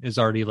Mann is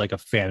already like a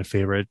fan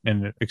favorite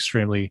and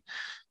extremely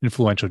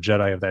influential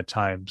Jedi of that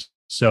time.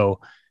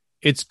 So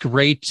it's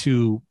great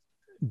to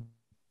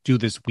do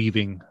this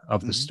weaving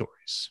of the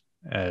stories,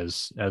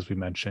 as we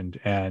mentioned.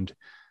 And,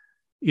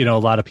 you know, a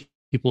lot of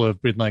people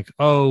have been like,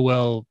 oh,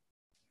 well,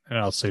 and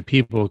I'll say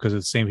people because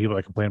it's the same people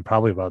that complain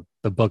probably about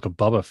the Book of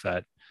Boba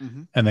Fett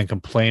and then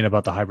complain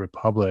about the High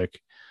Republic.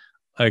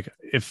 Like,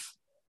 if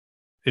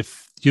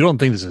you don't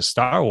think this is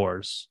Star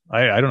Wars,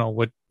 I don't know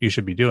what you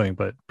should be doing,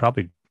 but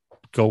probably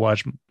go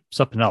watch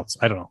something else.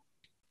 I don't know.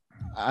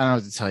 I don't know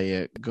what to tell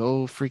you.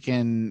 Go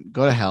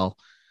to hell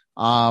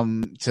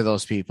to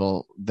those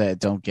people that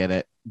don't get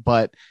it.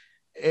 But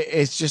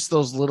it's just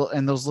those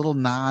little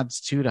nods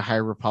too to High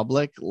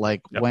Republic,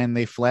 like when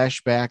they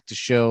flash back to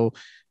show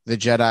the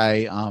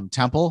Jedi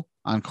temple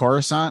on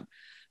Coruscant,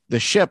 the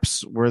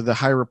ships were the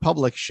High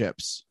Republic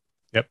ships.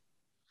 Yep.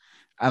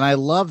 And I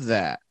love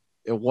that.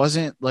 It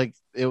wasn't like,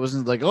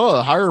 oh,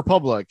 the High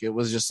Republic. It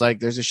was just like,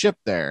 there's a ship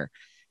there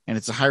and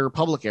it's a High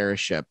Republic era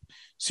ship.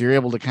 So you're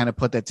able to kind of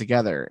put that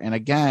together. And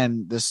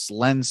again, this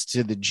lends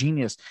to the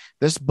genius.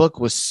 This book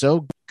was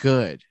so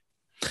good.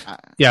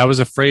 Yeah, I was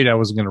afraid I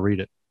wasn't going to read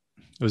it.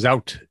 It was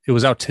out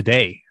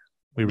today.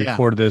 We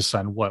recorded this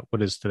on what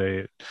is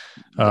today?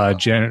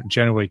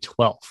 January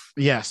 12th.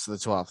 Yes, the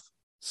 12th.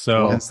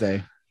 So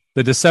Wednesday.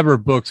 The December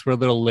books were a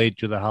little late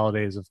to the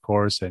holidays, of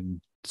course,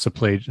 and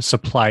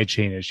supply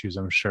chain issues,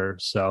 I'm sure.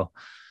 So,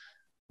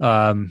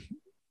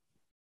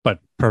 but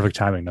perfect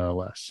timing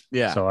nonetheless.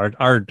 Yeah. So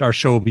our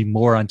show will be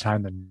more on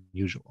time than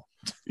usual.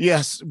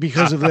 Yes,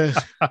 because of this.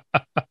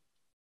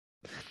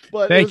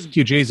 But thank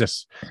you,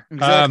 Jesus.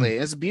 Exactly.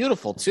 It's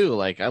beautiful too.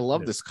 Like, I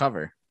love this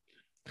cover.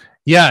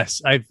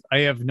 Yes, I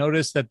have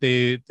noticed that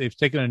they've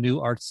taken a new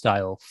art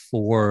style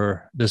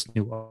for this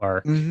new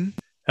arc. Mm-hmm.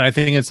 And I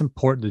think it's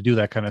important to do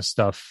that kind of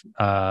stuff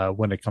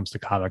when it comes to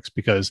comics,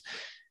 because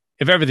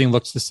if everything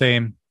looks the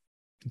same,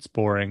 it's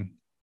boring.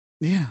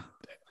 Yeah.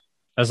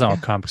 That's not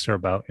what comics are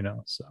about,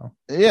 So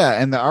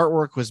yeah, and the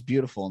artwork was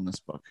beautiful in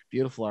this book.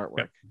 Beautiful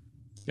artwork.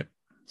 Yep.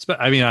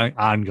 I mean,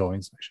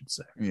 ongoings, I should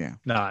say. Yeah,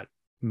 not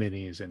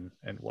minis and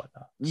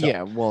whatnot. So,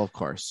 yeah, well, of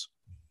course.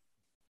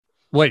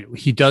 Wait,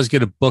 he does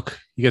get a book.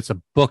 He gets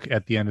a book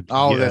at the end of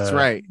that's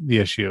right. The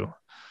issue,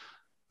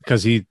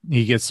 because he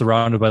gets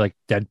surrounded by like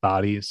dead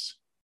bodies.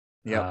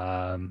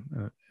 Yeah,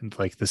 and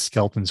like the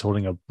skeleton's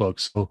holding a book.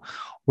 So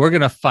we're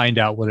gonna find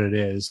out what it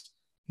is.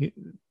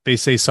 They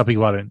say something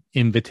about an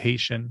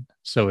invitation,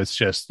 so it's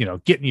just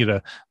getting you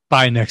to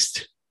buy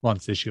next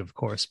month's issue, of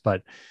course.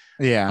 But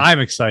yeah, I'm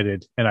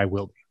excited, and I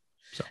will be.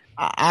 So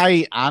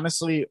I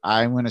honestly,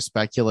 I'm going to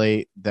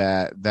speculate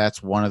that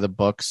that's one of the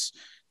books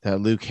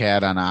that Luke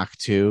had on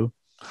Octu.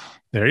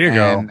 There you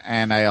go.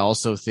 And I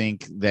also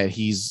think that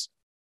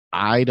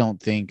I don't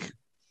think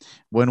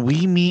when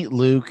we meet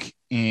Luke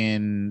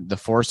in The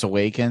Force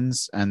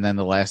Awakens and then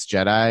The Last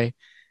Jedi,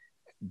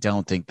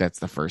 don't think that's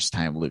the first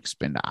time Luke's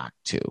been to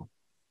Octu.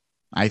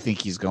 I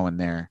think he's going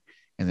there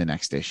in the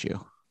next issue.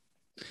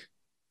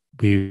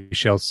 We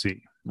shall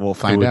see. We'll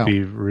find out. It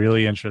would be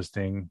really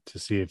interesting to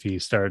see if he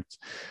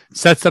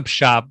sets up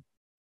shop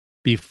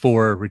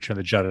before Return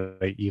of the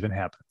Jedi even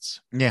happens.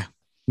 Yeah.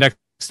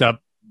 Next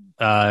up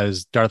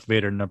is Darth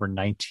Vader number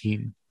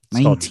 19.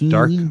 It's called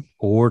Dark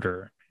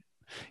Order.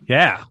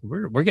 Yeah,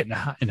 we're getting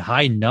in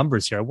high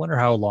numbers here. I wonder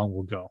how long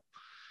we'll go.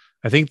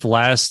 I think the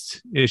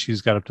last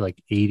issue's got up to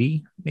like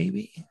 80,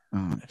 maybe.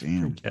 Oh,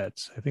 damn. I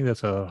think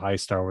that's a high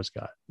Star Wars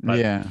got. But,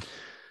 yeah.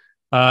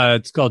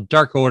 It's called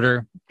Dark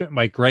Order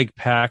by Greg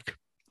Pak.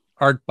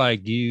 Art by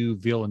Guy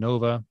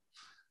Villanova.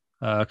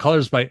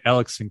 Colors by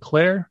Alex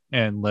Sinclair.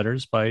 And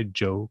letters by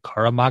Joe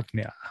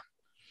Caramagna.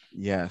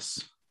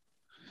 Yes.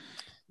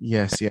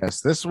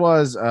 This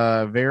was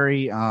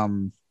very...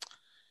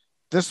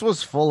 this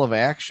was full of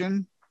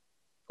action.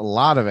 A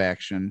lot of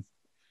action.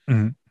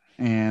 Mm-hmm.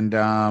 And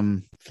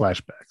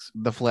flashbacks.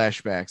 The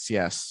flashbacks,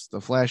 yes. The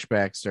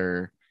flashbacks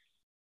are...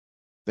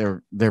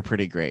 They're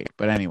pretty great.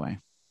 But anyway.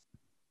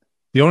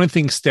 The only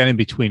thing standing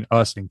between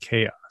us and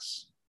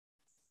chaos.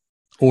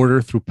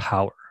 Order through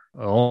power.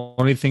 The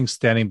only thing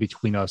standing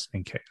between us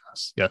and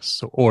chaos. Yes,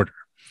 so order.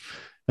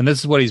 And this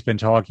is what he's been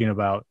talking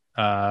about.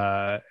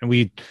 And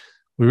we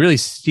really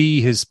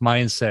see his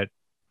mindset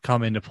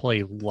come into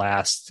play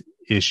last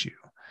issue.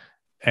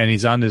 And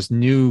he's on this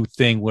new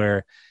thing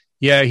where,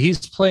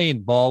 he's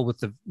playing ball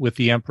with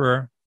the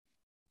Emperor.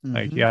 Mm-hmm.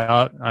 Like,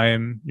 I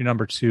am your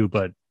number 2,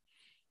 but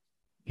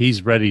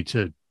he's ready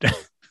to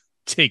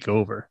take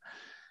over.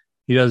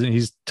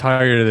 He's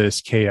tired of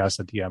this chaos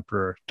that the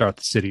Emperor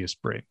Darth Sidious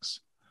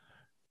brings.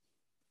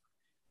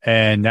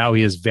 And now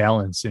he has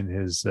Valance in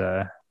his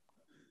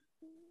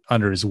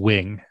under his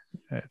wing,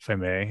 if I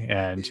may.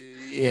 And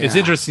it's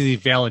interesting to see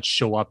Valance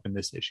show up in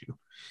this issue.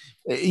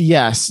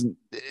 Yes,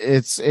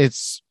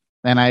 it's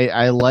and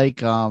I like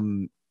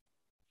Valance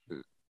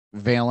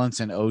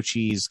and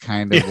Ochi's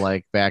kind of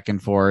like back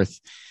and forth.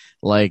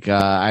 Like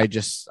I'm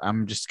just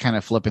kind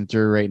of flipping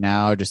through right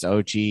now. Just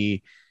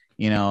Ochi,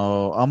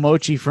 I'm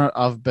Ochi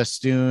of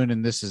Bastoon,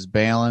 and this is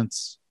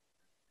Valance.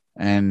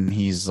 And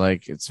he's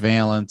like, it's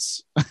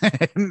Valance.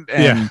 and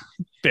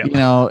Valance.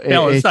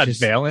 It's not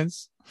just,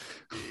 Valance.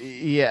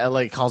 Yeah,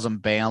 like calls him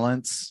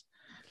Valance.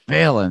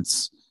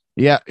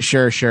 Yeah,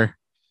 sure.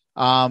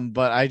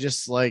 But I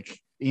just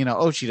like,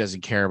 Ochi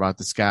doesn't care about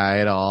this guy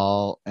at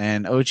all.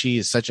 And Ochi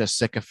is such a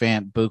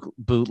sycophant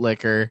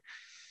bootlicker.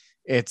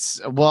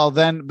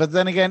 But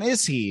then again,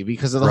 is he?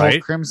 Because of the whole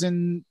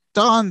Crimson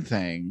Dawn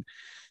thing.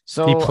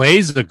 So he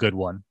plays a good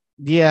one.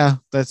 Yeah,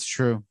 that's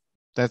true.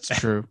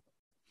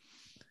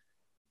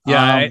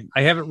 Yeah,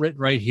 I have it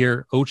written right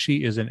here.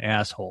 Ochi is an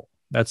asshole.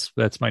 That's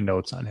my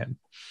notes on him.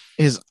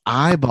 His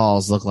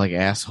eyeballs look like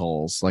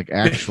assholes, like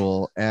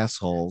actual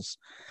assholes.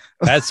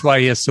 That's why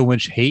he has so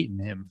much hate in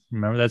him.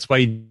 Remember, that's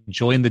why he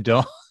joined the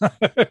Dawn.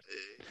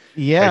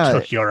 Yeah, I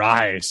took your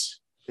eyes.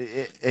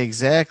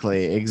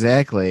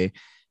 Exactly.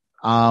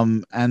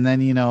 And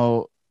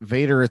then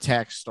Vader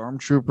attacks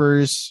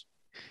stormtroopers.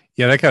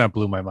 Yeah, that kind of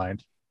blew my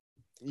mind.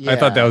 Yeah. I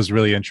thought that was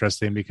really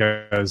interesting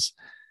because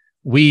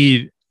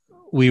we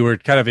were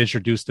kind of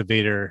introduced to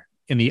Vader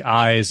in the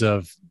eyes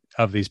of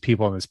these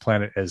people on this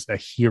planet as a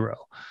hero.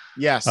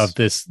 Yes. Of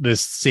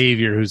this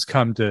savior who's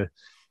come to,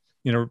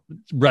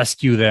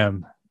 rescue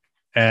them.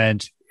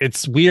 And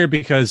it's weird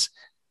because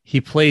he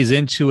plays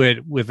into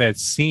it with that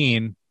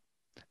scene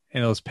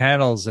in those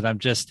panels. And I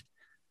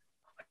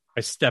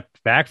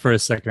stepped back for a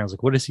second. I was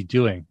like, what is he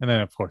doing? And then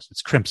of course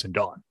it's Crimson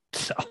Dawn.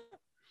 So,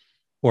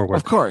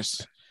 of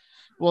course.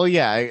 Well,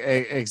 yeah,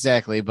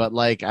 exactly. But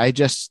like, I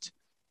just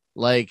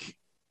like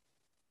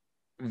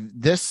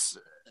this.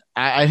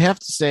 I'd have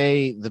to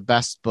say the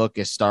best book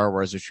is Star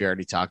Wars, which we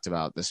already talked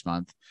about this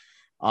month.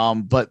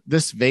 But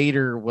this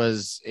Vader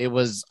was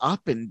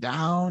up and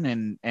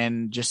down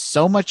and just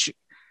so much.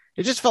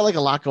 it just felt like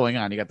a lot going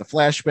on. You got the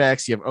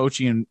flashbacks. You have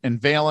Ochi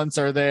and Valence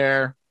are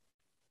there.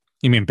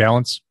 You mean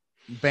Balance?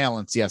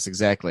 Balance, yes,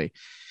 exactly.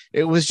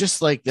 It was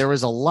just like there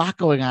was a lot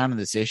going on in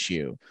this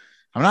issue.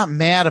 I'm not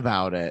mad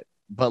about it,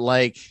 but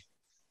like,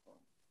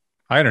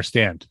 I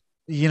understand.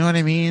 You know what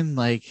I mean?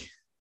 Like,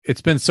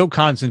 it's been so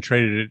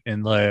concentrated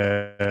in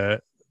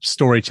the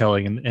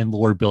storytelling and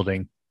lore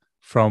building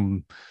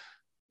from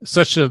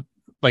such a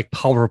like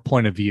power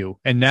point of view.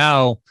 And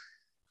now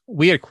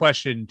we had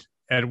questioned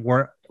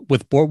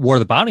with War of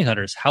the Bounty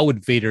Hunters, how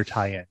would Vader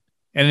tie in?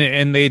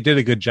 And they did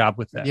a good job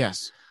with that.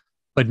 Yes.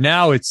 But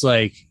now it's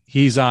like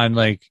he's on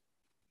a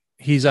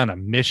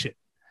mission.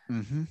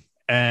 Mm-hmm.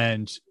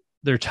 And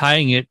they're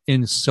tying it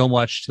in so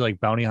much to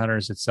like Bounty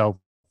Hunters itself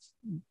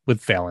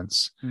with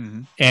Valence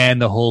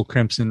and the whole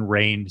Crimson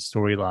Reign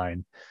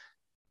storyline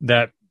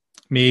that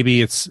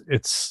maybe it's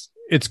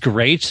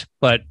great,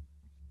 but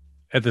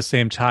at the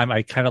same time,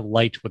 I kind of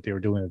liked what they were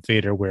doing with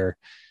Vader, where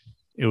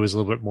it was a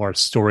little bit more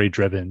story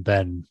driven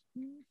than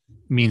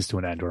means to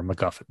an end or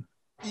MacGuffin.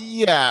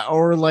 Yeah,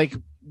 or like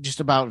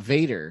just about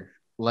Vader.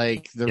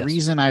 Like the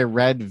reason I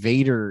read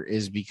Vader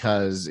is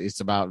because it's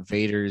about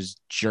Vader's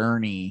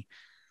journey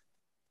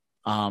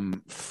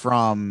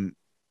from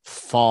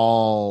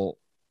fall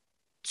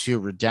to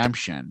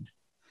redemption.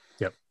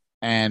 Yep.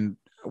 And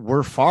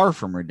we're far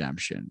from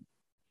redemption,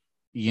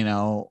 you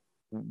know,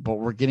 but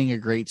we're getting a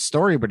great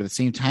story. But at the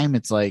same time,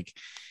 it's like,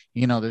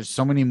 you know, there's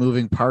so many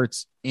moving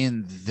parts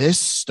in this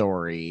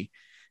story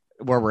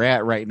where we're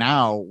at right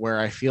now, where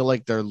I feel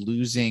like they're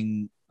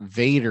losing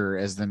Vader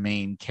as the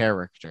main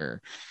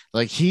character.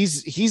 Like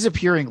he's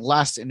appearing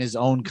less in his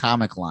own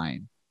comic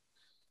line.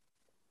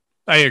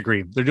 I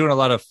agree. They're doing a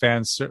lot of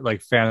fan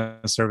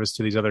service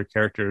to these other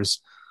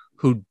characters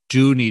who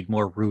do need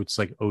more roots,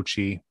 like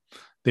Ochi.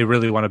 They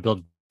really want to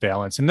build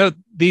balance, and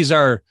these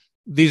are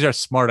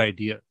smart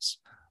ideas.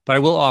 But I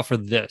will offer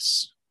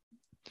this: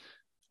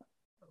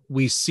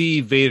 we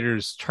see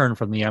Vader's turn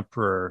from the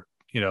Emperor,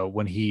 you know,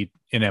 when he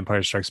in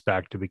Empire Strikes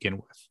Back to begin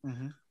with.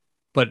 Mm-hmm.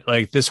 But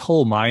like this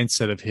whole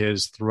mindset of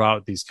his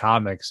throughout these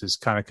comics is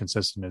kind of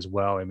consistent as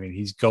well. I mean,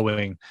 he's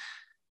going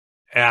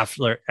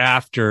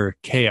after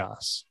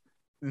chaos.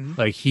 Mm-hmm.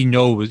 Like he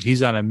knows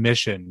he's on a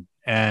mission,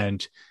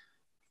 and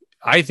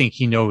I think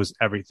he knows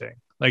everything.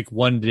 Like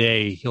one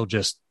day he'll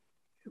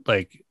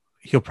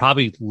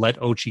probably let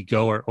Ochi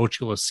go, or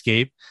Ochi will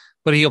escape,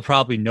 but he'll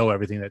probably know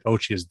everything that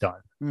Ochi has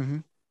done. Mm-hmm.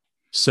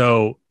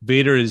 So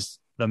Vader is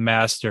the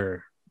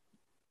master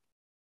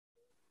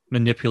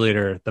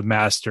manipulator, the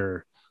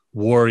master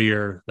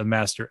warrior, the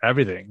master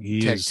everything.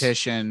 He's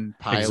tactician,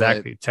 pilot.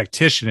 Exactly.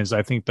 Tactician is,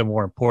 I think, the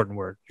more important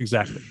word.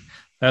 Exactly.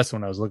 That's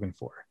what I was looking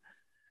for.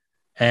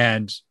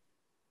 And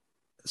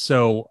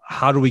so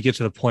how do we get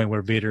to the point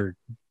where Vader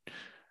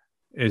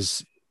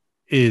is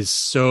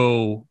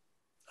so,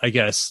 I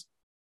guess,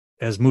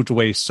 has moved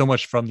away so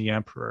much from the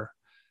Emperor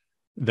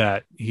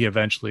that he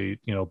eventually,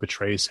 you know,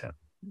 betrays him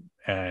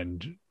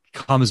and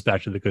comes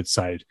back to the good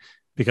side,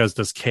 because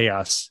does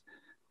chaos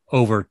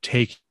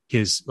overtake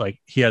his, like,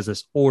 he has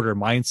this order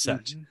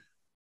mindset,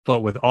 but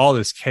with all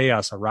this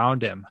chaos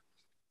around him,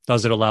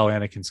 does it allow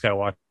Anakin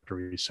Skywalker to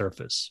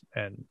resurface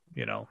and,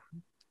 you know,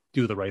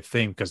 do the right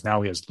thing, because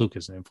now he has Luke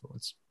as an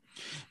influence.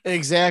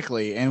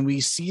 Exactly. And we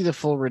see the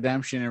full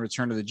redemption in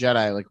Return of the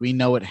Jedi. Like, we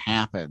know it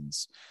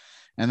happens.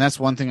 And that's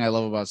one thing I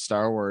love about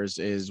Star Wars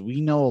is we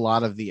know a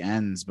lot of the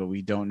ends, but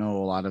we don't know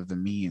a lot of the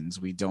means.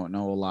 We don't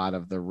know a lot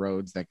of the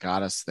roads that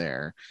got us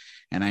there.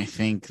 And I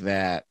think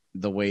that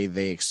the way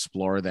they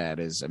explore that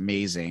is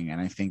amazing. And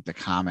I think the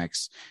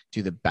comics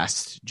do the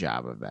best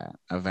job of that,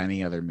 of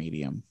any other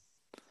medium.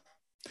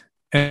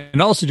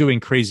 And also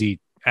doing crazy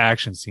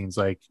action scenes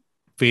like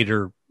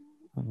Vader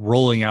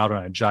rolling out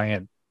on a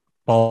giant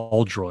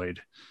ball droid.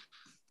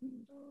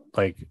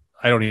 Like,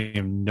 I don't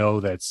even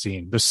know that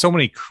scene. There's so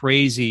many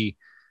crazy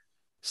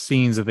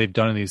scenes that they've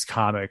done in these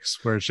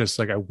comics where it's just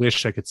like, I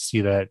wish I could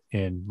see that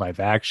in live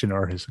action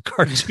or as a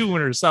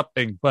cartoon or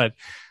something, but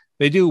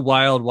they do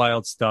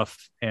wild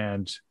stuff,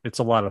 and it's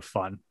a lot of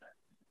fun.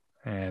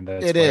 And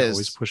that's why I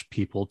always push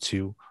people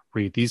to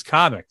read these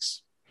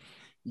comics.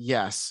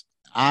 Yes.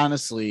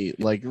 Honestly,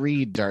 like,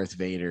 read Darth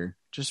Vader.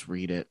 Just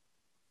read it.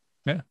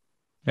 Yeah.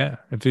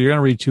 If you're going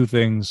to read two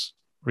things,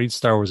 read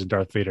Star Wars and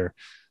Darth Vader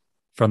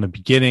from the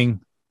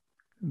beginning,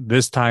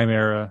 this time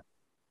era,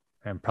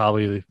 and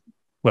probably,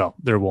 well,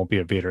 there won't be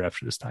a Vader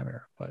after this time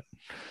era, but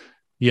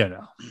you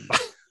know.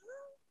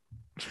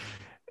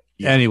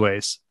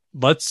 Anyways,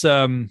 let's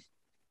jump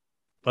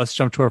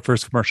to our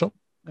first commercial,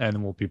 and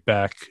then we'll be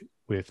back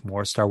with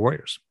more Star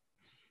Warriors.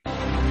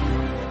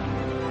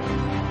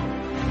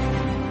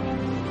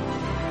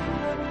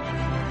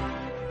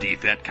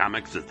 DFAT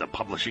Comics is the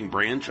publishing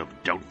branch of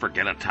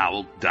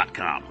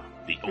Don'tForgetATowel.com,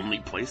 the only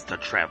place to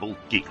travel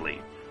geekly.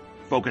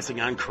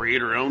 Focusing on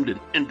creator-owned and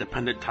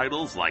independent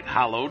titles like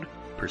Hollowed,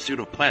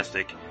 Pursuit of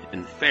Plastic,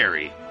 and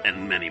Fairy,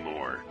 and many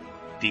more.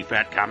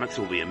 DFAT Comics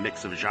will be a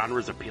mix of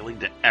genres appealing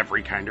to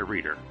every kind of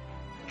reader.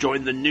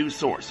 Join the new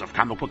source of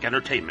comic book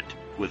entertainment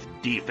with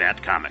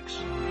DFAT Comics.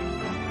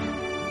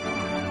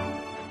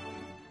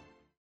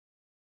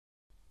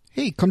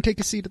 Hey, come take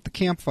a seat at the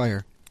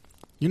campfire.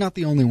 You're not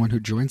the only one who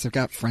joins. I've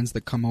got friends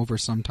that come over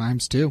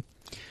sometimes, too.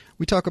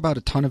 We talk about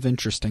a ton of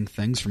interesting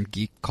things from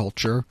geek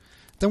culture.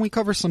 Then we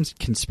cover some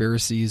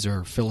conspiracies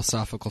or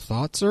philosophical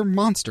thoughts or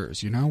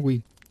monsters,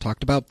 We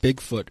talked about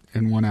Bigfoot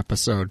in one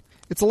episode.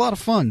 It's a lot of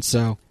fun,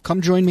 so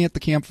come join me at the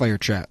Campfire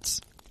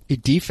Chats, a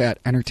DFAT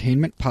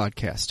entertainment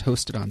podcast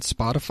hosted on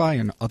Spotify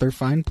and other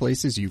fine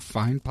places you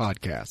find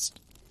podcasts.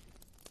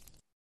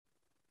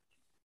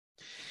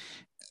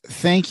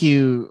 Thank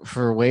you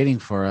for waiting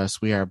for us.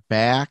 We are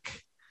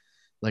back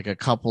like a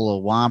couple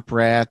of womp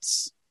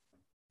rats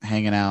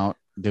hanging out,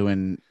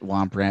 doing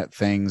womp rat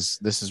things.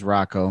 This is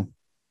Rocco.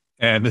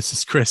 And this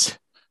is Chris.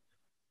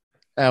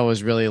 That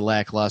was really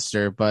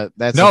lackluster, but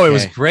that's no, okay. It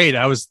was great.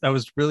 I was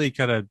really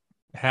kind of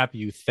happy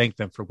you thanked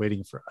them for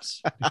waiting for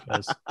us,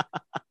 because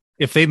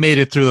if they made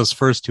it through those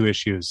first two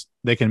issues,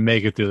 they can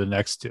make it through the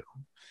next two.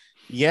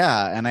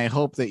 Yeah, and I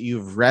hope that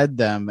you've read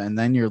them and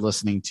then you're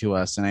listening to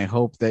us, and I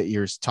hope that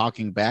you're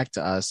talking back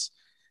to us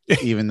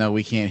even though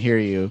we can't hear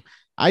you.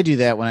 I do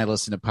that when I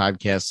listen to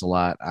podcasts a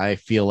lot. I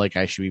feel like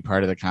I should be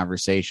part of the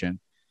conversation.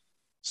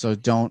 So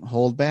don't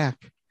hold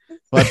back.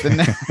 But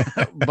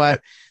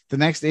the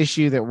next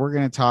issue that we're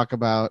going to talk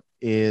about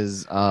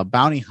is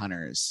Bounty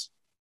Hunters,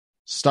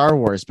 Star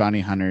Wars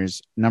Bounty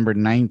Hunters, number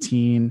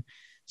 19,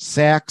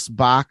 Sachs,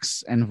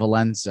 Box, and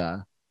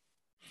Valenza.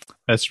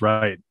 That's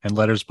right. And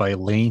letters by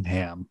Lane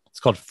Ham. It's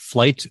called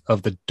Flight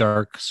of the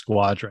Dark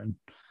Squadron.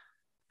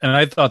 And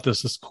I thought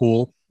this was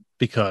cool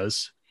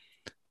because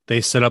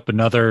they set up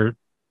another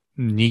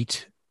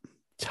neat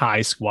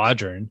TIE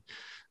squadron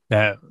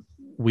that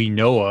we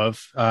know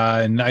of.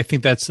 And I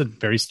think that's a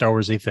very Star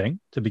Wars-y thing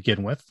to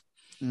begin with.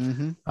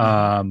 Mm-hmm.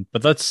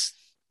 But let's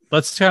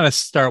kind of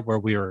start where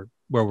we're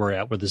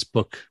at, where this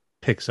book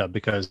picks up,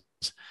 because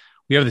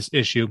we have this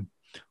issue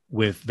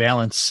with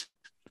Valance.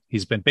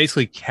 He's been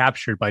basically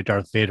captured by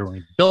Darth Vader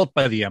and built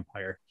by the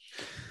Empire.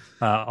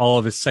 All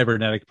of his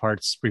cybernetic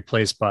parts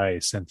replaced by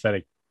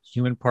synthetic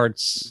human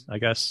parts, I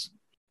guess.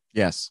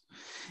 Yes.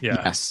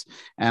 Yeah. Yes.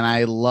 And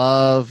I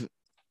love,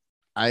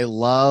 and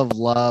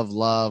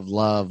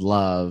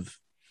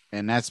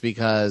that's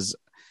because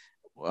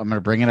I'm going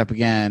to bring it up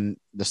again.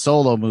 The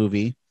Solo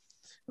movie,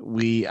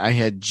 I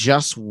had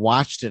just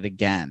watched it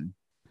again.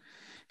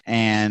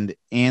 And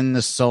in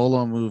the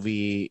Solo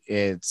movie,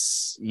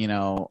 it's,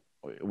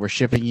 we're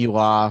shipping you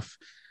off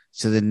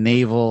to the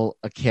Naval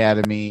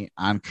Academy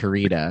on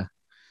Karita.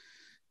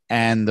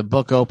 And the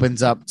book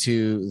opens up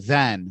to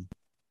then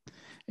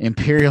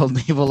Imperial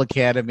Naval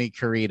Academy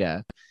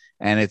Karita.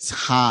 And it's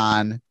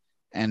Han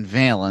and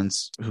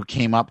Valance who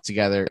came up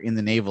together in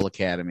the Naval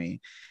Academy.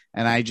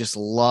 And I just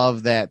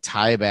love that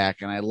tie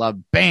back. And I love,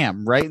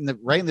 bam, right in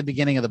the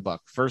beginning of the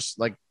book. First,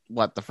 the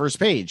first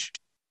page.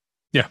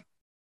 Yeah.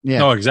 Yeah.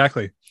 No,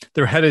 exactly.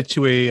 They're headed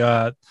to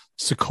a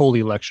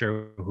Sicoli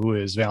lecture, who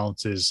is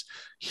Valance's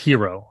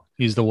hero.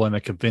 He's the one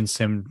that convinced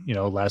him,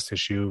 last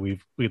issue,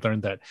 we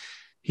learned that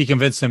he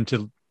convinced him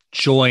to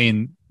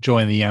join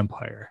the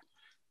Empire.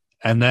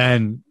 And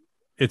then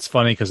it's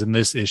funny because in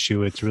this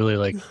issue, it's really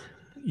like,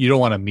 you don't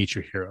want to meet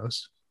your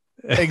heroes.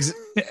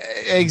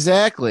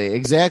 Exactly.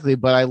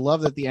 But I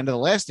love that the end of the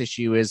last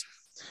issue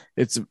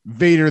it's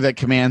Vader that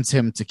commands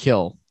him to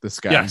kill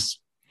this guy. Yes.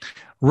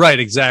 Right,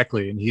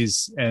 exactly.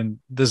 And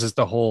this is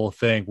the whole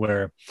thing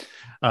where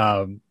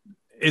I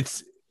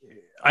think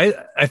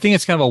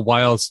it's kind of a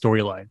wild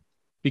storyline,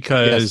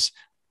 because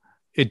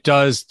it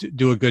does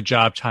do a good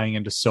job tying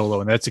into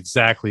Solo. And that's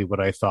exactly what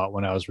I thought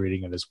when I was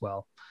reading it as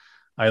well.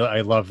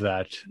 I love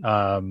that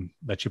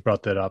you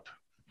brought that up.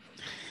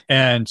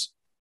 And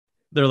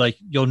they're like,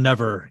 you'll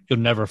never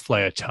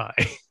fly a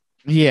TIE.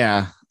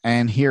 Yeah.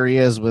 And here he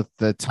is with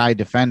the TIE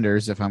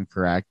Defenders, if I'm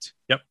correct.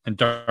 Yep. And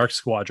Dark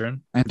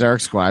Squadron. And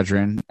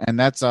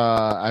that's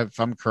if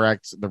I'm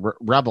correct, the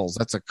Rebels.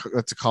 That's a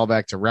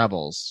callback to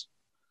Rebels,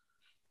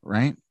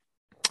 right?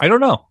 I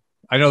don't know.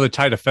 I know the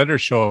TIE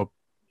Defenders show up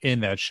in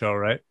that show,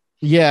 right?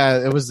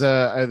 Yeah, it was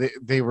there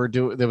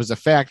was a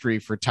factory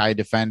for TIE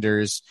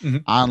Defenders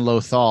on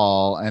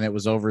Lothal, and it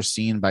was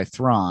overseen by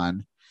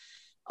Thrawn.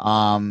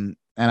 And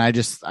I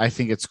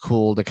think it's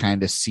cool to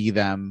kind of see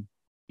them,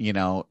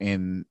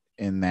 in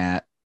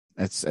that.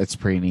 It's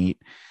pretty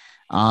neat.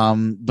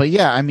 But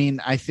yeah, I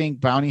mean, I think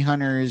Bounty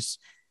Hunters,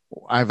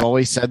 I've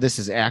always said this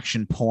is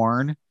action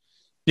porn.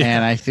 Yeah,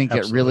 and I think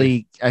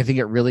absolutely.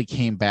 it really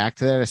came back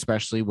to that,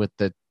 especially with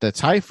the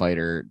TIE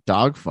fighter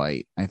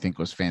dogfight, I think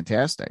was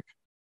fantastic.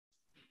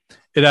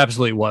 It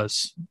absolutely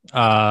was.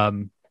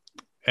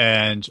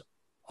 And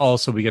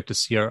also we get to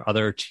see our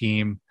other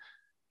team,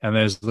 and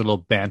there's a little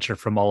banter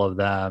from all of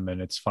them.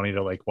 And it's funny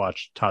to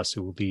watch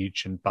Tasu,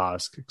 Leech, and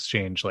Bosk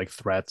exchange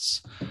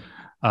threats.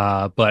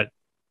 But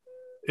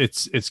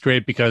it's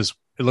great because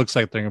it looks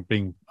like they're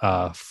being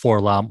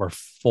Forlam or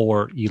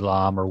For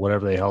Elam or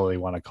whatever the hell they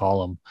want to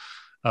call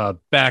them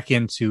back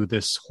into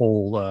this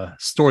whole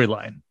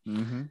storyline.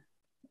 Mm-hmm.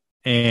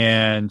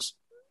 And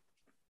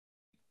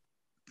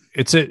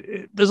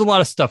there's a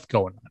lot of stuff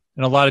going on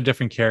and a lot of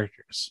different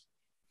characters.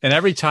 And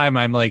every time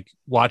I'm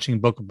watching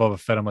Book of Boba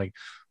Fett, I'm like,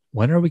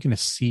 when are we going to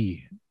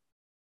see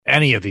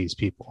any of these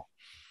people.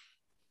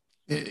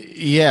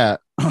 Yeah,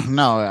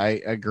 no,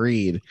 I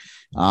agreed.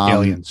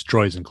 Aliens,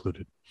 droids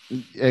included.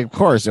 Of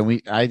course,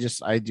 and I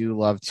do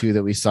love too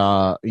that we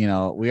saw,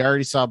 we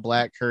already saw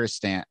Black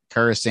Chrysanthemum.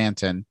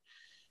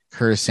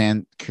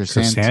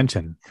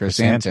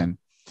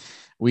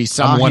 We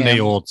saw I'm one him. day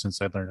old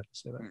since I learned how to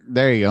say that.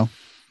 There you go.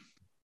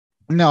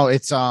 No,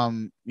 it's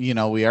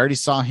we already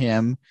saw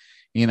him.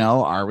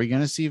 Are we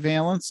going to see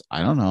Valance?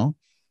 I don't know.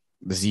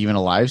 Is he even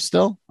alive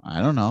still?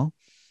 I don't know.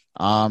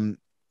 When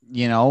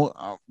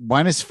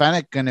is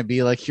Fennec going to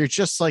be like, you're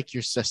just like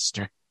your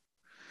sister?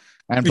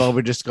 And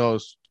Boba just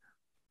goes,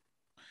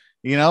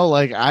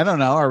 I don't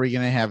know. Are we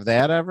going to have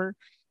that ever?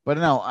 But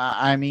no,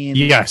 I mean,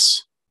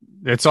 yes,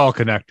 it's all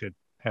connected.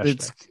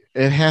 It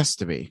has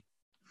to be.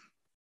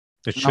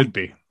 It should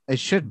be. It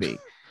should be.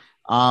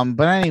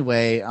 But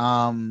anyway,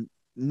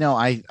 no,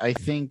 I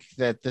think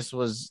that this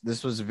was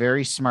a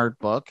very smart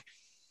book,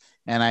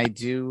 and I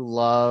do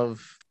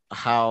love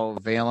how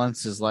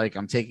Valance is like,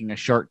 I'm taking a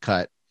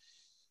shortcut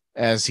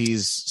as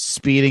he's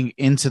speeding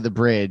into the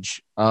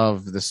bridge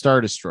of the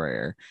Star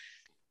Destroyer.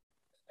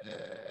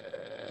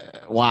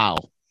 Wow.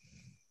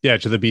 Yeah,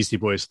 to the Beastie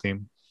Boys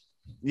theme.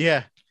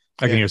 Yeah.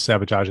 I can hear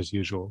Sabotage as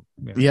usual.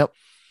 Yeah. Yep.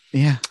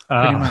 Yeah,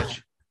 pretty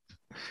much.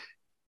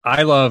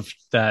 I love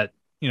that,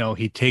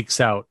 he takes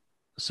out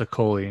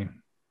Sokoli,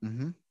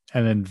 mm-hmm.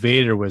 and then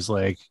Vader was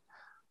like,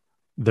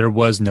 there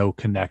was no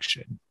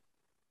connection,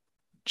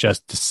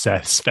 just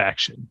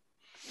dissatisfaction.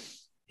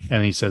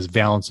 And he says,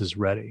 Valance is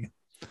ready.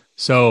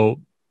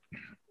 So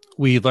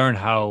we learn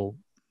how,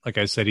 like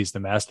I said, he's the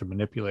master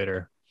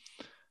manipulator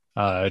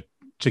to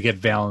get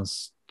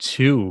Valance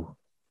to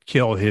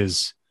kill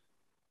his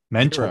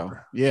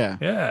mentor. Hero.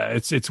 Yeah.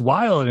 It's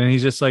wild. And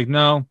he's just like,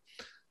 no,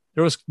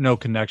 there was no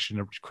connection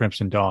to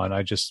Crimson Dawn.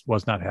 I just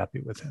was not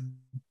happy with him.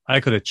 I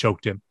could have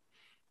choked him,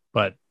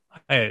 but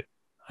I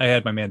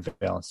had my man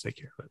Valance take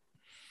care of it.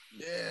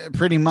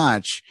 Pretty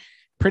much.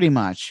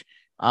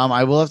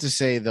 I will have to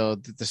say though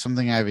that there's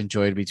something I've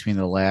enjoyed between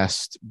the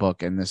last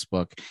book and this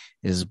book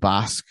is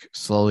Bossk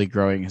slowly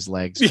growing his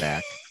legs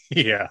back.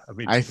 Yeah,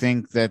 I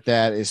think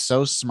that is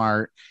so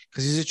smart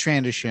because he's a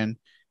Trandoshan.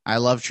 I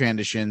love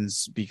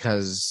Trandoshan's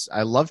because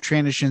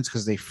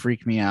they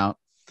freak me out.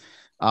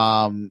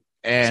 And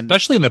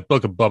especially in the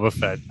book of Boba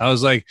Fett, I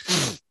was like,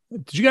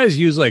 did you guys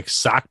use like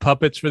sock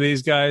puppets for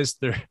these guys?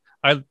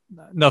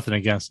 Nothing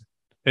against it.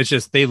 It's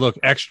just they look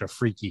extra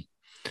freaky.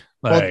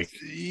 Like, well,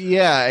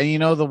 yeah,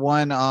 and the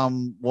one,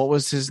 what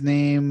was his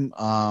name?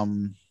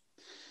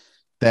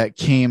 That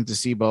came to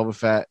see Boba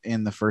Fett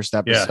in the first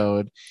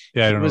episode.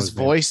 Yeah, I don't know. He was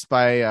voiced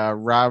by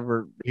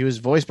Robert. He was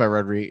voiced by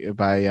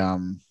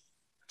the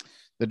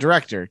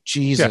director.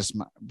 Jesus,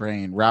 my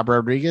brain.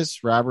 Robert Rodriguez.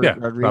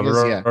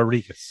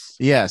 Rodriguez.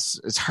 Yes,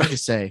 it's hard to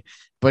say,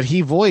 but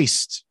he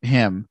voiced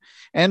him.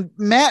 And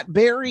Matt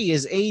Berry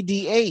is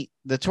AD-8,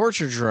 the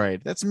torture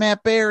droid. That's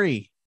Matt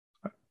Berry.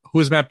 Who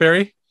is Matt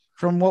Berry?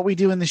 From What We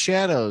Do in the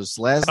Shadows.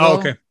 Laszlo. Oh,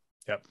 okay.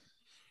 Yep.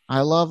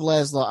 I love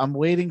Laszlo. I'm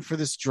waiting for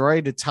this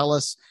droid to tell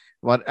us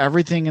about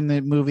everything in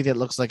the movie that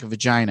looks like a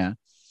vagina.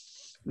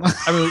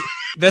 I mean,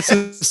 that's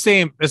the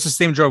same. It's the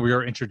same droid we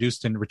were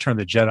introduced in Return of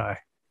the Jedi.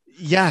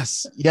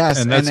 Yes,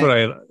 and that's what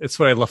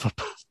I love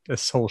about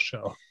this whole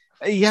show.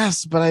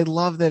 Yes, but I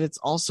love that it's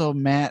also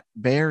Matt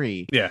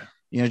Berry. Yeah,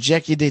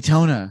 Jackie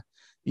Daytona.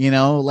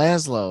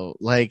 Laszlo.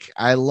 Like,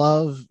 I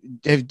love.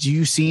 Have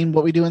you seen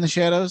What We Do in the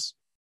Shadows?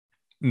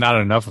 Not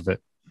enough of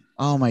it.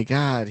 Oh my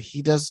God,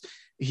 he does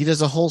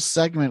a whole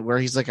segment where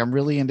he's like, I'm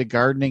really into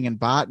gardening and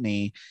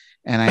botany,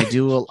 and I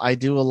do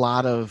a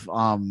lot of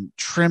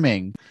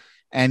trimming.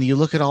 And you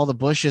look at all the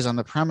bushes on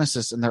the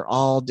premises, and they're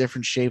all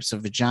different shapes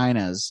of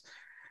vaginas.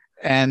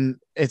 And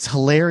it's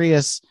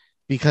hilarious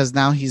because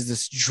now he's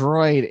this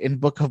droid in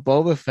Book of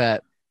Boba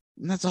Fett.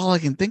 And that's all I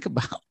can think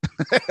about.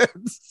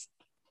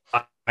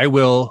 I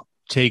will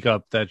take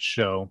up that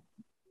show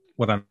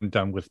when I'm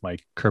done with my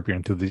Curb Your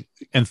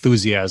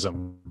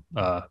Enthusiasm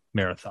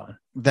marathon.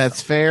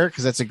 That's fair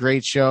because that's a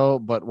great show.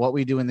 But What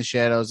We Do in the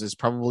Shadows is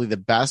probably the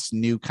best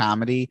new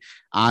comedy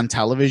on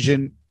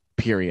television,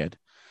 period.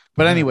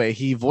 But anyway,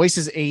 he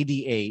voices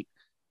AD-8,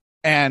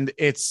 and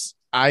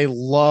I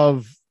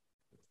love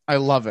it. I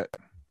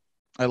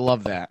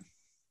love that.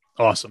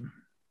 Awesome.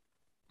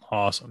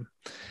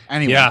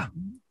 Anyway. Yeah.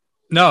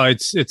 No,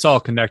 it's all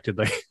connected,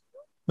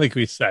 like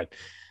we said.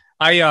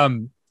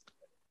 I'm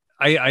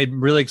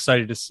really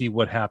excited to see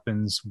what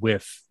happens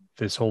with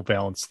this whole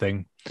Valance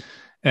thing.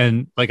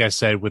 And like I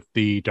said, with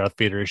the Darth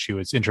Vader issue,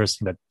 it's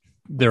interesting that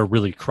they're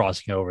really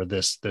crossing over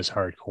this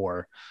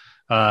hardcore.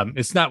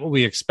 It's not what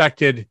we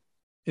expected.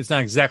 It's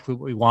not exactly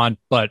what we want,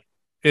 but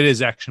it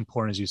is action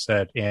porn, as you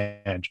said,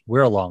 and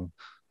we're along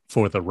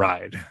for the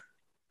ride.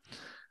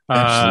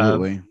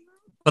 Absolutely.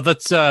 But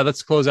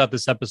let's close out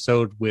this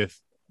episode with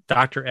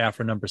Dr.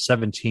 Aphra number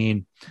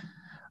 17.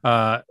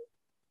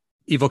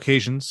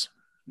 Evocations.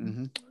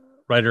 Mm-hmm.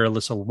 Writer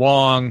Alyssa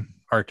Wong,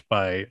 art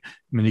by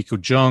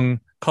Miniko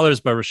Jung,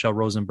 colors by Rochelle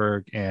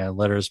Rosenberg, and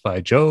letters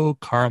by Joe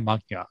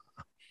Caramagna.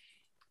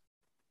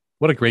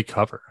 What a great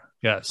cover!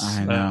 Yes,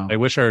 I know. I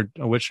wish our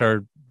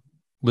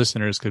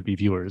listeners, could be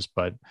viewers,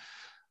 but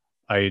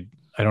I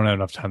don't have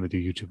enough time to do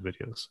YouTube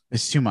videos.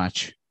 It's too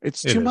much.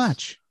 It's too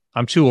much.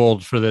 I'm too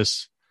old for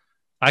this.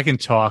 I can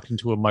talk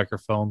into a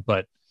microphone,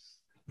 but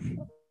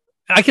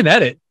I can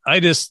edit.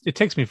 It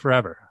takes me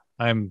forever.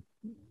 I'm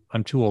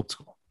too old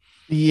school.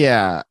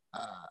 Yeah.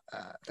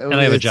 And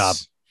I have a job.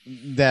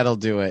 That'll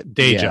do it.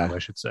 Day job, I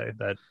should say,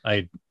 that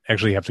I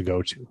actually have to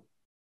go to.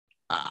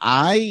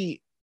 I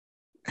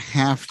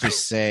have to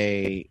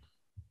say,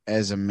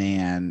 as a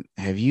man,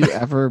 have you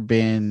ever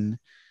been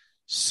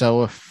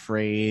so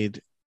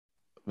afraid,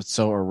 but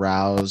so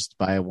aroused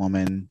by a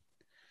woman?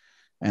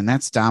 And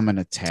that's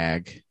Domina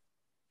Tag.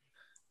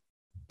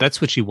 That's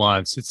what she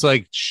wants. It's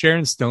like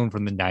Sharon Stone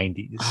from the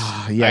 90s.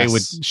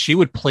 Yes. She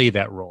would play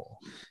that role.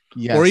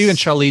 Yes. Or even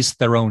Charlize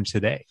Theron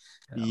today.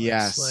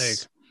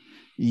 Yes.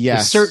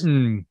 Yes.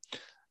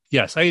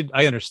 Yes, I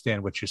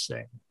understand what you're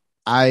saying.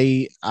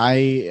 I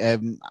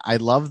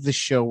love the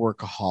show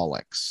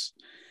Workaholics,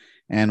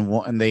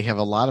 and they have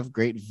a lot of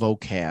great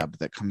vocab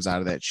that comes out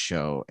of that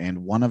show.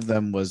 And one of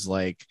them was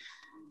like,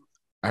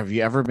 have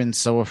you ever been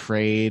so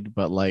afraid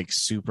but like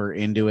super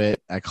into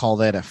it? I call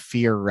that a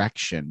fear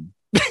erection.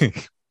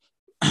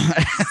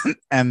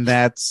 And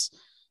that's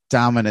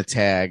Domina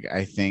Tag,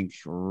 I think,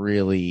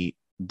 really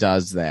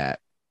does that.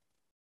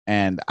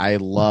 And I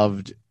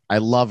love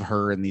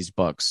her in these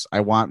books.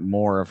 I want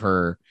more of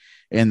her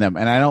in them.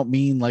 And I don't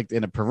mean like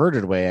in a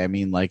perverted way. I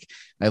mean, like,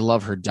 I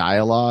love her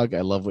dialogue.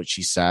 I love what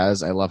she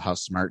says. I love how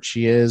smart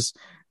she is.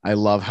 I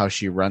love how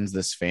she runs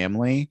this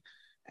family,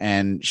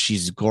 and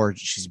she's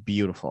gorgeous. She's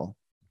beautiful.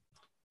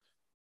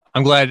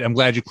 I'm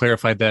glad you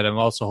clarified that. I'm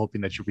also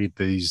hoping that you read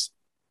these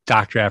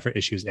Dr. Aphra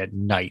issues at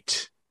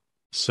night.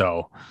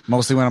 So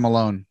mostly when I'm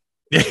alone.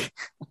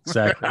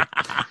 Exactly.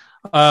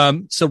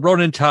 So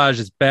Ronan Taj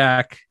is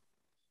back.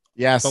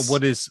 Yes. But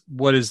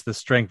what is the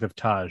strength of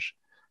Taj?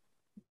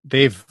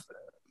 The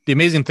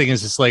amazing thing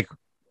is, it's like,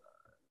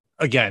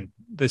 again,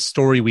 the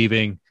story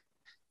weaving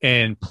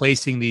and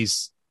placing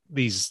these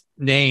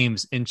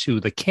names into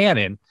the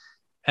canon,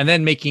 and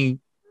then making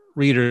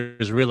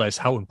readers realize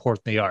how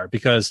important they are,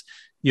 because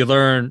you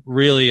learn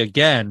really,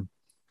 again,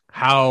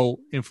 how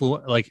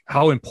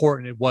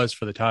important it was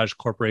for the Taj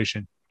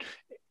Corporation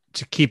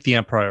to keep the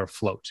empire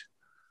afloat.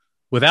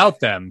 Without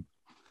them,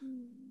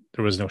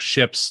 there was no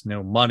ships,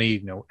 no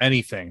money, no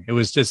anything. It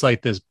was just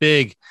like this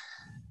big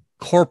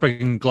corporate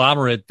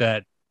conglomerate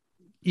that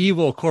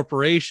evil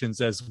corporations,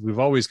 as we've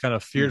always kind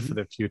of feared for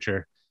the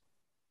future,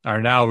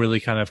 are now really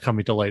kind of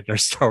coming to light in our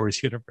Star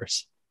Wars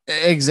universe.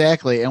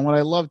 Exactly. And what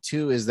I love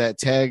too is that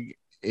Tag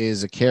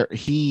is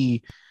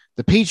the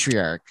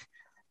patriarch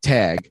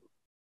Tag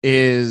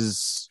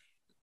goes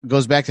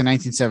back to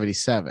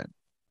 1977.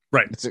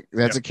 Right.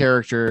 That's a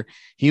character.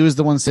 He was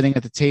the one sitting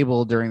at the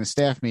table during the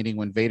staff meeting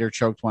when Vader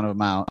choked one of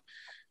them out.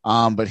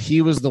 But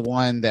he was the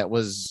one that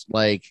was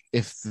like,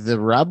 if the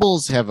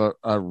rebels have a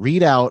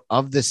readout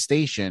of this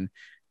station,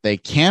 they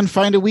can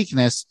find a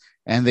weakness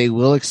and they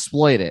will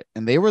exploit it.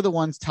 And they were the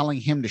ones telling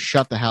him to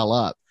shut the hell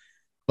up.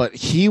 But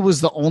he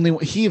was the only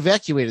one. He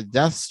evacuated the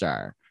Death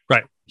Star.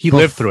 Right. He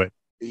lived through it.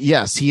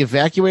 Yes, he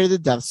evacuated the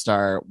Death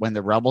Star when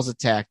the rebels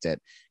attacked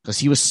it, because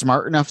he was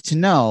smart enough to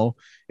know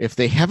if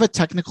they have a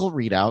technical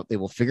readout, they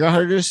will figure out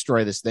how to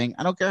destroy this thing.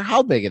 I don't care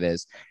how big it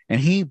is.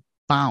 And he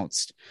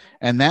bounced.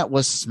 And that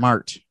was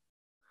smart.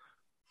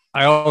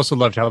 I also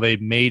loved how they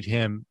made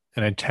him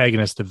an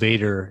antagonist to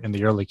Vader in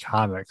the early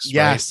comics.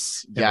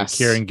 Yes. Right? Yes. The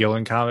Kieran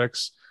Gillen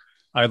comics.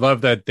 I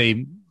love that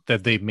they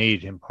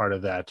made him part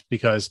of that,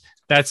 because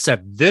that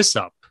set this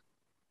up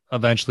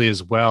eventually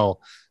as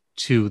well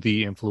to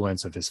the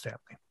influence of his family.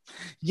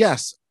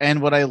 Yes.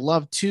 And what I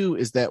love too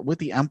is that with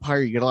the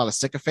Empire, you get a lot of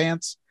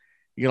sycophants,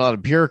 you get a lot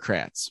of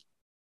bureaucrats.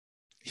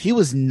 He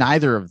was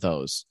neither of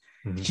those.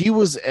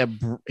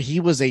 Mm-hmm. He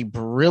was a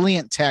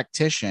brilliant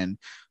tactician,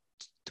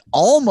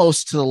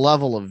 almost to the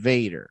level of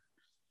Vader.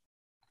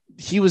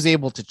 He was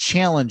able to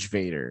challenge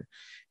Vader.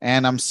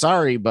 And I'm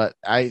sorry, but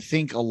I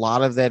think a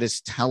lot of that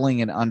is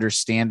telling and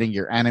understanding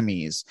your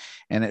enemies.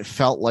 And it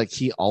felt like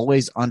he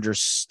always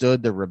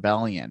understood the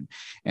rebellion.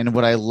 And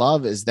what I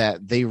love is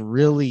that they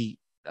really,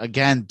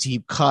 again,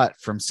 deep cut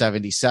from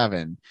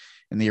 77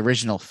 in the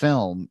original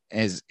film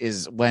is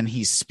when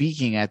he's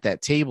speaking at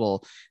that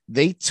table.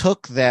 They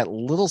took that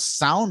little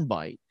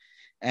soundbite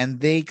and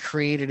they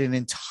created an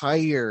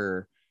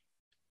entire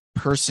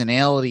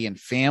personality and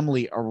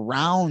family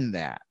around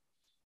that.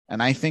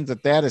 And I think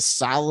that is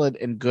solid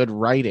and good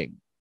writing.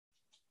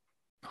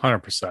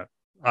 100%.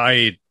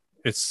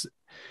 That's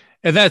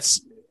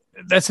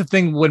the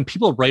thing. When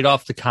people write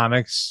off the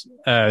comics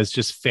as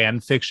just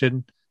fan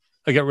fiction,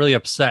 I get really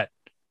upset.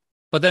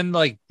 But then,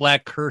 like,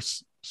 Black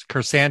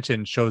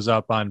Krrsantan shows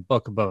up on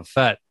Book of Boba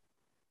Fett,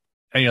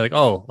 and you're like,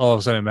 oh, all of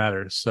a sudden it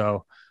matters.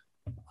 So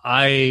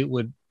I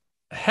would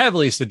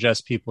heavily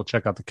suggest people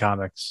check out the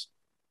comics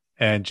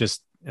and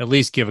just at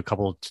least give a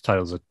couple of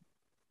titles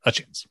a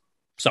chance.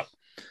 So.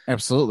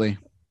 Absolutely.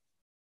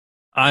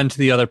 On to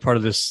the other part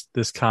of this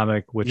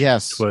comic, which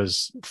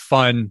was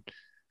fun.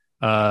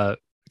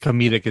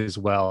 comedic as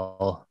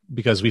well,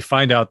 because we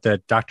find out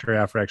that Dr.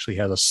 Aphra actually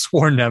has a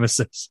sworn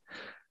nemesis,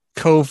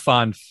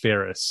 Kofan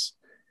Ferris.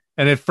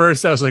 And at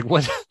first I was like,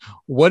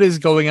 what is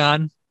going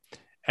on?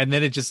 And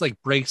then it just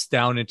like breaks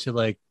down into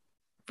like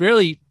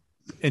fairly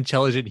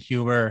intelligent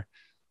humor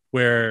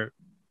where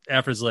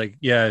Aphra's like,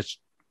 yeah,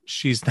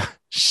 she's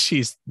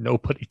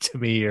nobody to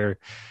me, or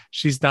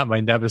she's not my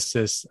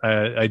nemesis.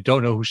 I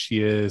don't know who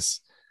she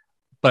is.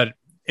 But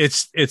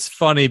it's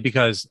funny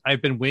because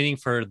I've been waiting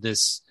for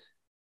this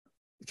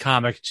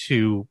comic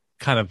to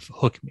kind of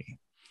hook me.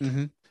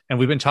 Mm-hmm. And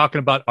we've been talking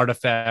about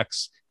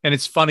artifacts, and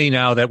it's funny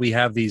now that we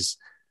have these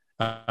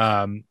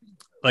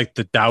like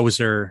the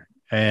Dowser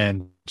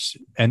and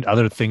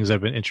other things that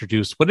have been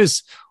introduced. What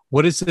is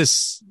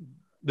this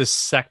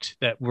sect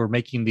that we're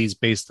making these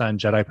based on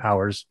Jedi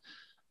powers?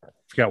 I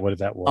forgot what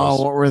that was.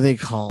 Oh, what were they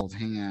called?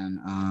 Hang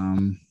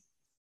on.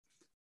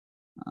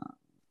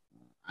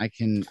 I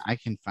can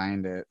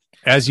find it.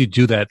 As you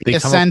do that, the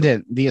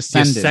Ascendant. The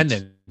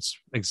Ascendants,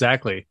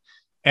 exactly.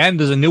 And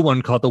there's a new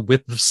one called the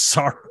Whip of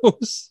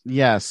Sorrows.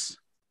 Yes.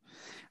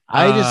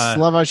 I just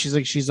love how she's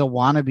a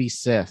wannabe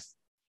Sith.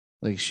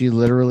 Like she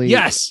literally,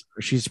 yes,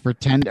 she's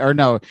pretending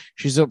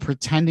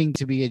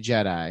to be a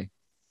Jedi.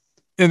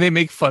 And they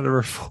make fun of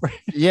her for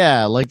it.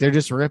 Yeah, like they're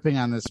just ripping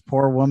on this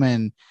poor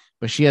woman,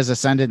 but she has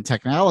Ascendant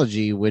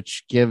technology,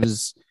 which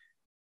gives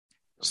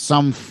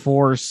some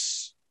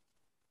Force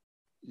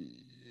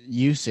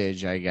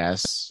usage, I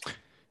guess.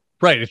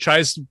 Right. It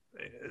tries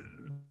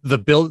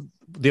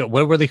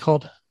what were they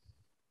called?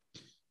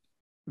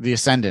 The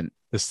Ascendant.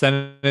 The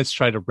Ascendants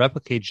try to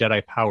replicate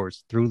Jedi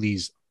powers through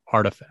these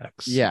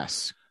artifacts.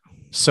 Yes.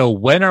 So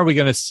when are we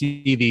going to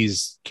see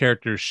these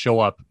characters show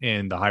up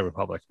in the High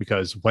Republic?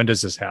 Because when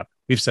does this happen?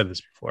 We've said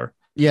this before.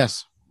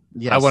 Yes.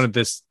 I wanted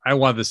this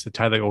to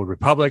tie the Old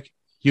Republic.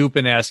 You've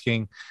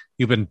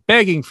been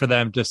begging for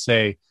them to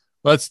say,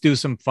 let's do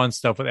some fun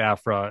stuff with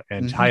Aphra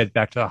and tie it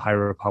back to the High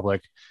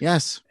Republic.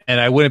 Yes.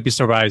 And I wouldn't be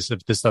surprised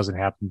if this doesn't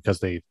happen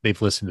because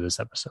they've listened to this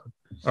episode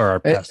or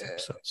our past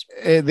episodes.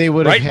 They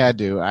would have had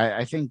to.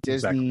 I think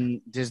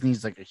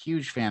Disney's like a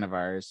huge fan of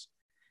ours.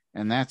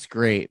 And that's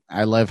great.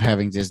 I love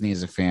having Disney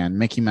as a fan.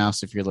 Mickey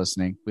Mouse, if you're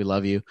listening, we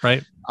love you.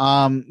 Right.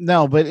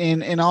 No, but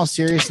in all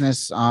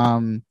seriousness,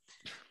 no,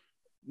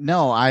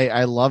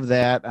 I love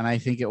that. And I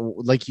think it,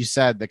 like you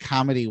said, the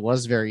comedy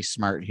was very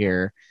smart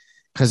here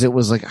because it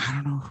was like, I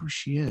don't know who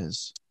she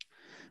is,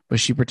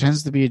 but she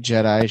pretends to be a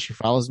Jedi. She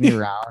follows me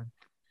around.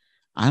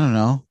 I don't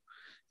know.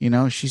 You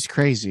know, she's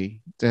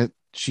crazy. That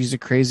she's a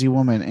crazy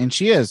woman, and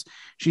she is.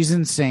 She's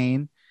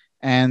insane.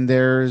 And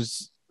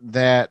there's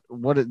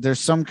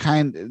some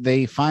kind,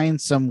 they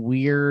find some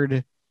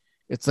weird,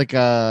 it's like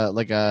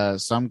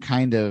some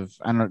kind of,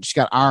 I don't know, she's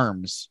got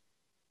arms,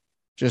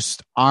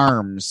 just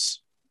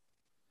arms.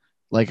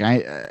 Like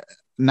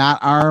not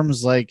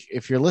arms, like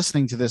if you're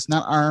listening to this,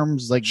 not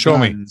arms like show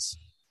guns,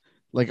 me.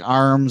 Like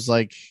arms,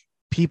 like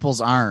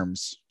people's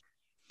arms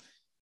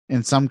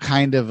in some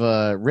kind of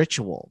a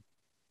ritual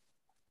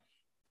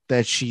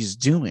that she's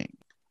doing.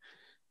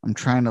 I'm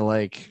trying to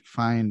like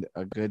find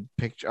a good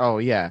picture. Oh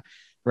yeah.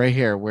 Right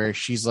here, where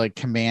she's like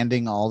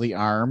commanding all the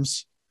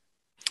arms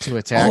to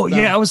attack. Oh, them.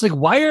 Yeah. I was like,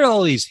 why are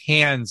all these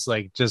hands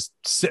like just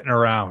sitting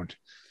around?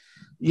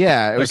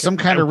 Yeah, it was some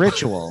kind of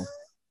ritual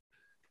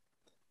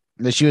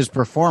that she was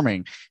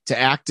performing to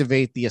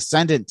activate the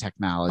Ascendant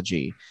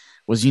technology.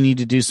 Was you need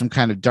to do some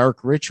kind of dark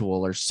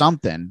ritual or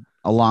something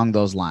along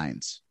those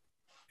lines.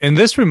 And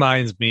this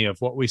reminds me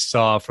of what we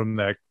saw from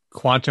the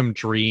Quantum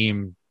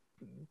Dream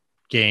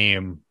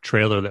game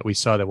trailer that we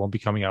saw that won't be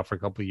coming out for a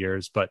couple of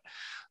years, but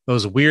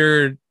those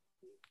weird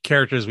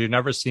characters we've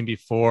never seen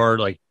before,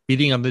 like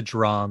beating on the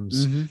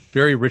drums,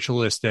 very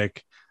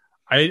ritualistic.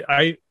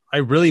 I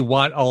really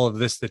want all of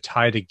this to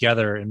tie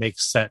together and make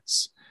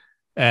sense.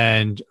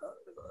 And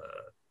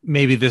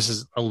maybe this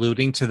is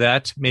alluding to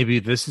that. Maybe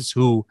this is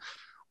who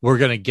we're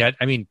going to get.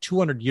 I mean,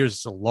 200 years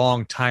is a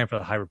long time for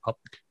the High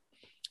Republic.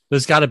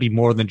 There's got to be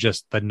more than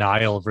just the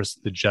Nile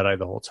versus the Jedi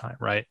the whole time,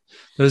 right?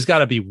 There's got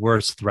to be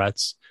worse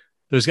threats.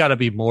 There's got to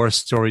be more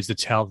stories to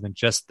tell than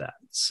just that.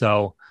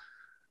 So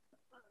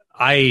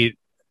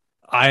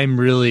I'm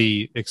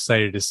really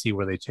excited to see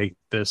where they take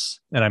this.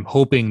 And I'm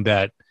hoping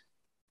that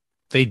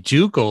they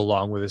do go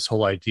along with this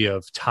whole idea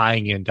of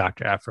tying in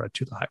Dr. Aphra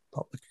to the High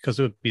Republic, because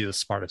it would be the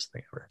smartest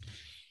thing ever.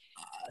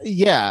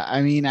 Yeah,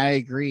 I mean, I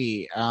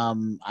agree.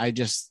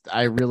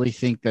 I really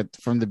think that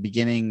from the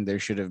beginning, there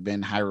should have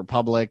been High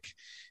Republic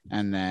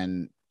and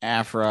then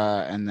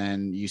Aphra, and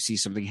then you see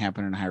something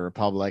happen in High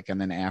Republic,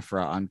 and then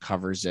Aphra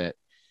uncovers it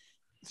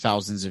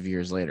thousands of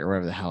years later,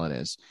 whatever the hell it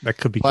is. That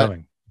could be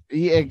coming.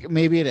 Yeah,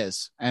 maybe it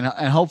is, and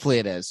hopefully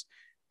it is.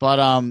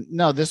 But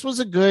no, this was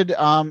a good.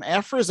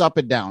 Aphra is up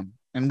and down,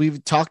 and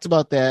we've talked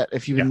about that.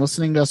 If you've been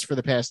listening to us for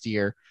the past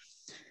year,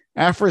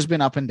 Aphra has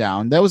been up and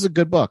down. That was a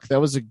good book. That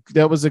was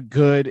a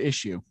good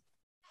issue.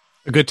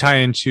 A good tie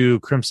into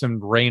Crimson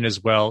Reign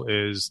as well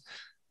is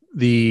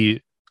the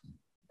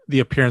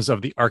appearance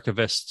of the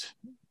archivist,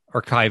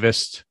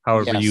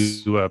 however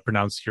you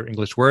pronounce your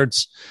English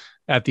words,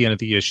 at the end of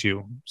the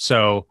issue.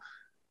 So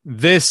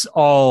this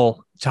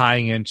all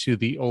tying into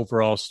the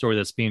overall story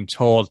that's being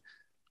told.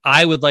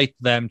 I would like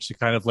them to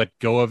kind of let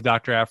go of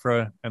Dr.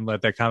 Aphra and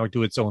let that comic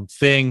do its own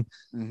thing.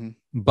 Mm-hmm.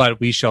 But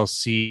we shall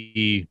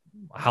see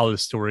how the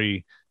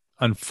story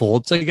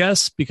unfolds, I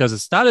guess, because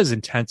it's not as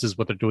intense as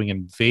what they're doing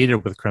in Vader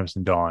with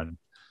Crimson Dawn.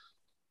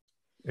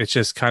 It's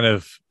just kind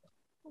of,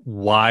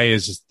 why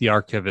is the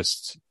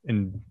archivist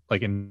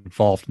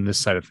involved in this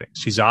side of things?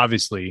 She's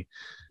obviously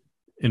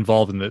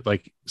involved in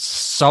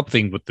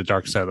something with the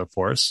dark side of the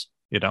Force,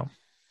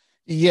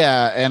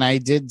 Yeah, and I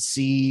did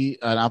see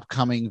an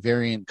upcoming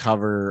variant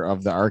cover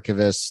of the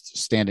archivist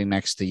standing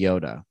next to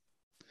Yoda.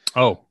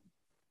 Oh,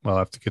 well, I'll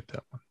have to get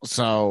that one.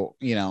 So,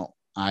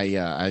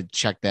 I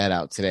checked that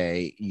out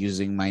today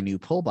using my new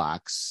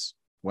Pullbox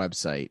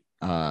website.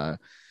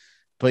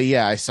 But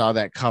yeah, I saw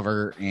that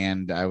cover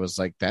and I was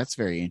like, that's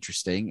very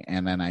interesting.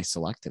 And then I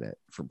selected it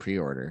for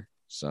pre-order.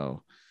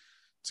 So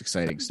it's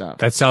exciting stuff.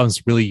 That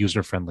sounds really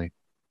user-friendly.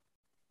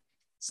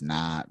 It's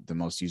not the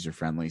most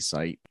user-friendly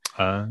site,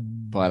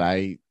 but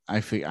I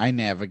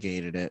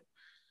navigated it.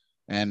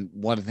 And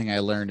one thing I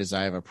learned is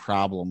I have a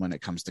problem when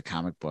it comes to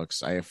comic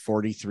books. I have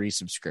 43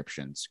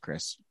 subscriptions,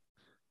 Chris.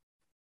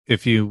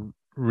 If you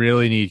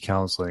really need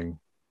counseling,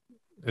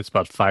 it's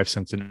about 5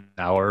 cents an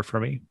hour for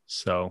me.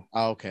 So,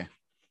 okay.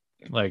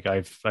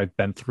 I've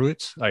been through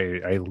it.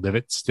 I live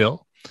it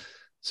still.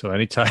 So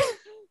anytime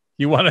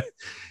you want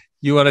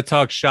to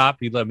talk shop,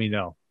 you let me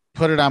know.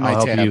 Put it on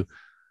my tab. You.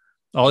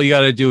 All you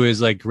got to do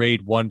is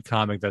grade one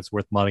comic that's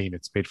worth money, and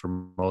it's paid for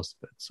most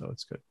of it. So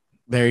it's good.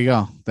 There you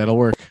go. That'll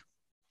work.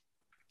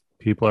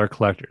 People are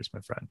collectors, my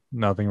friend.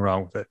 Nothing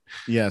wrong with it.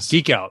 Yes.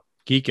 Geek out.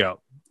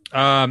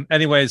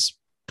 Anyways,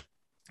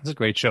 it's a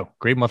great show.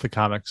 Great month of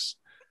comics.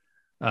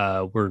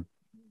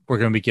 We're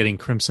going to be getting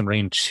Crimson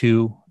Reign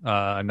 2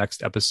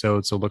 next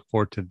episode, so look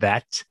forward to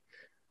that.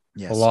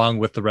 Yes. Along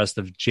with the rest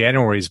of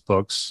January's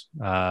books.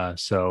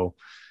 So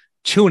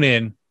tune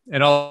in,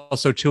 and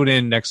also tune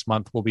in next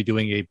month. We'll be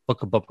doing a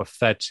Book of Boba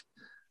Fett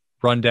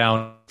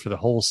rundown for the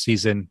whole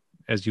season.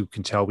 As you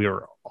can tell, we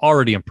were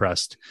already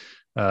impressed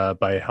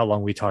by how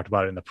long we talked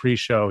about it in the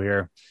pre-show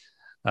here.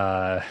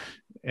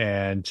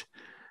 And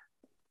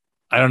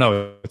I don't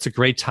know, it's a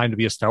great time to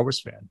be a Star Wars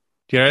fan.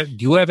 Do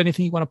you have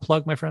anything you want to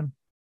plug, my friend?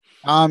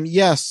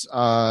 Yes.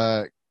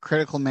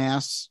 Critical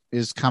Mass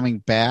is coming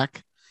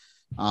back.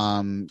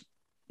 Let's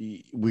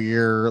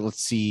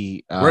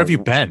see. Where have you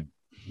been?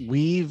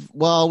 We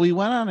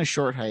went on a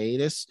short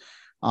hiatus.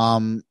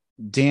 Dan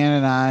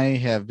and I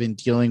have been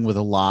dealing with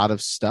a lot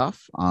of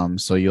stuff.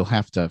 So you'll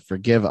have to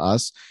forgive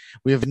us.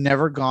 We have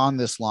never gone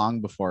this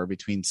long before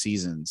between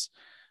seasons.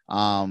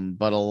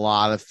 But a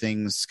lot of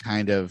things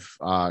kind of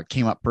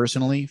came up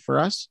personally for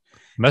us.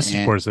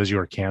 Message board says you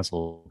were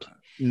canceled.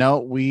 No,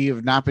 we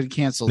have not been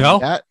canceled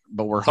yet,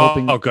 but we're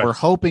hoping. We're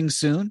hoping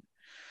soon.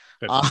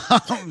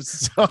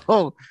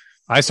 So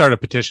I started a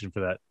petition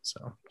for that.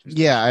 So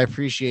yeah, I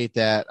appreciate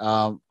that.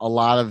 A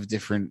lot of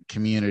different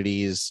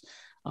communities.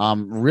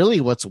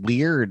 Really, what's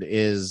weird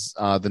is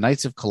the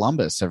Knights of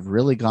Columbus have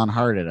really gone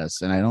hard at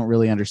us, and I don't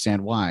really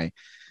understand why.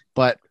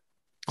 But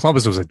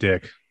Columbus was a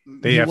dick.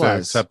 They have to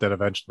accept that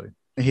eventually.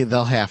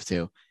 They'll have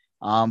to.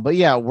 But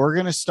yeah, we're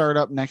going to start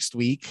up next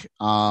week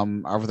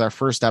with our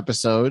first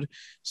episode.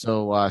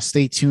 So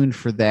stay tuned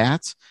for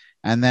that.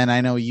 And then I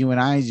know you and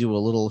I do a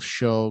little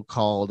show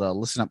called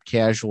Listen Up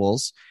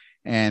Casuals.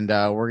 And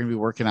we're going to be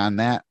working on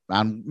that,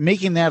 on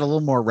making that a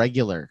little more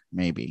regular,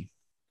 maybe.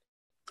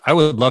 I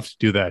would love to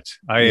do that.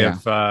 I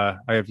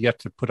have yet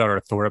to put out our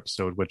Thor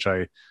episode, which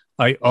I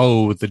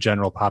owe the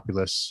general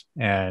populace,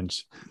 and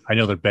I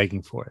know they're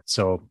begging for it.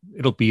 So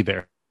it'll be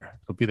there.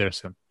 It'll be there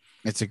soon.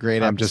 It's a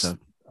great episode.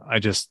 I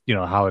just,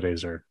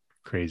 holidays are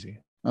crazy.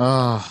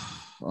 Oh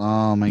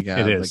my God.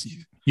 It is.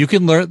 You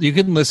can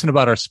listen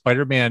about our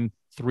Spider-Man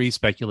 3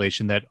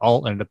 speculation that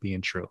all ended up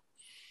being true.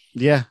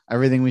 Yeah.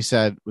 Everything we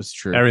said was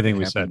true. Everything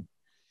we said.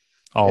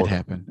 All it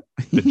happened.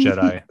 The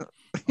Jedi.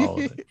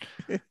 All of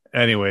it.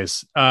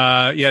 Anyways.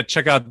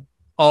 Check out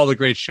all the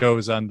great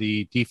shows on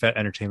the DFAT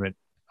Entertainment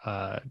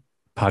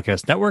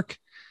podcast network,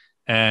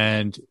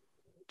 and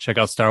check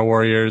out Star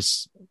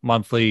Warriors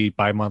monthly,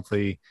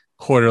 bi-monthly,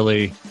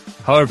 quarterly,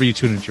 however you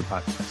tune into your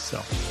podcast. So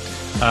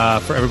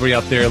for everybody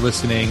out there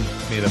listening,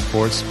 may the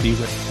Force be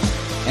with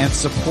you. And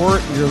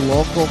support your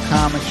local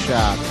comic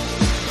shop.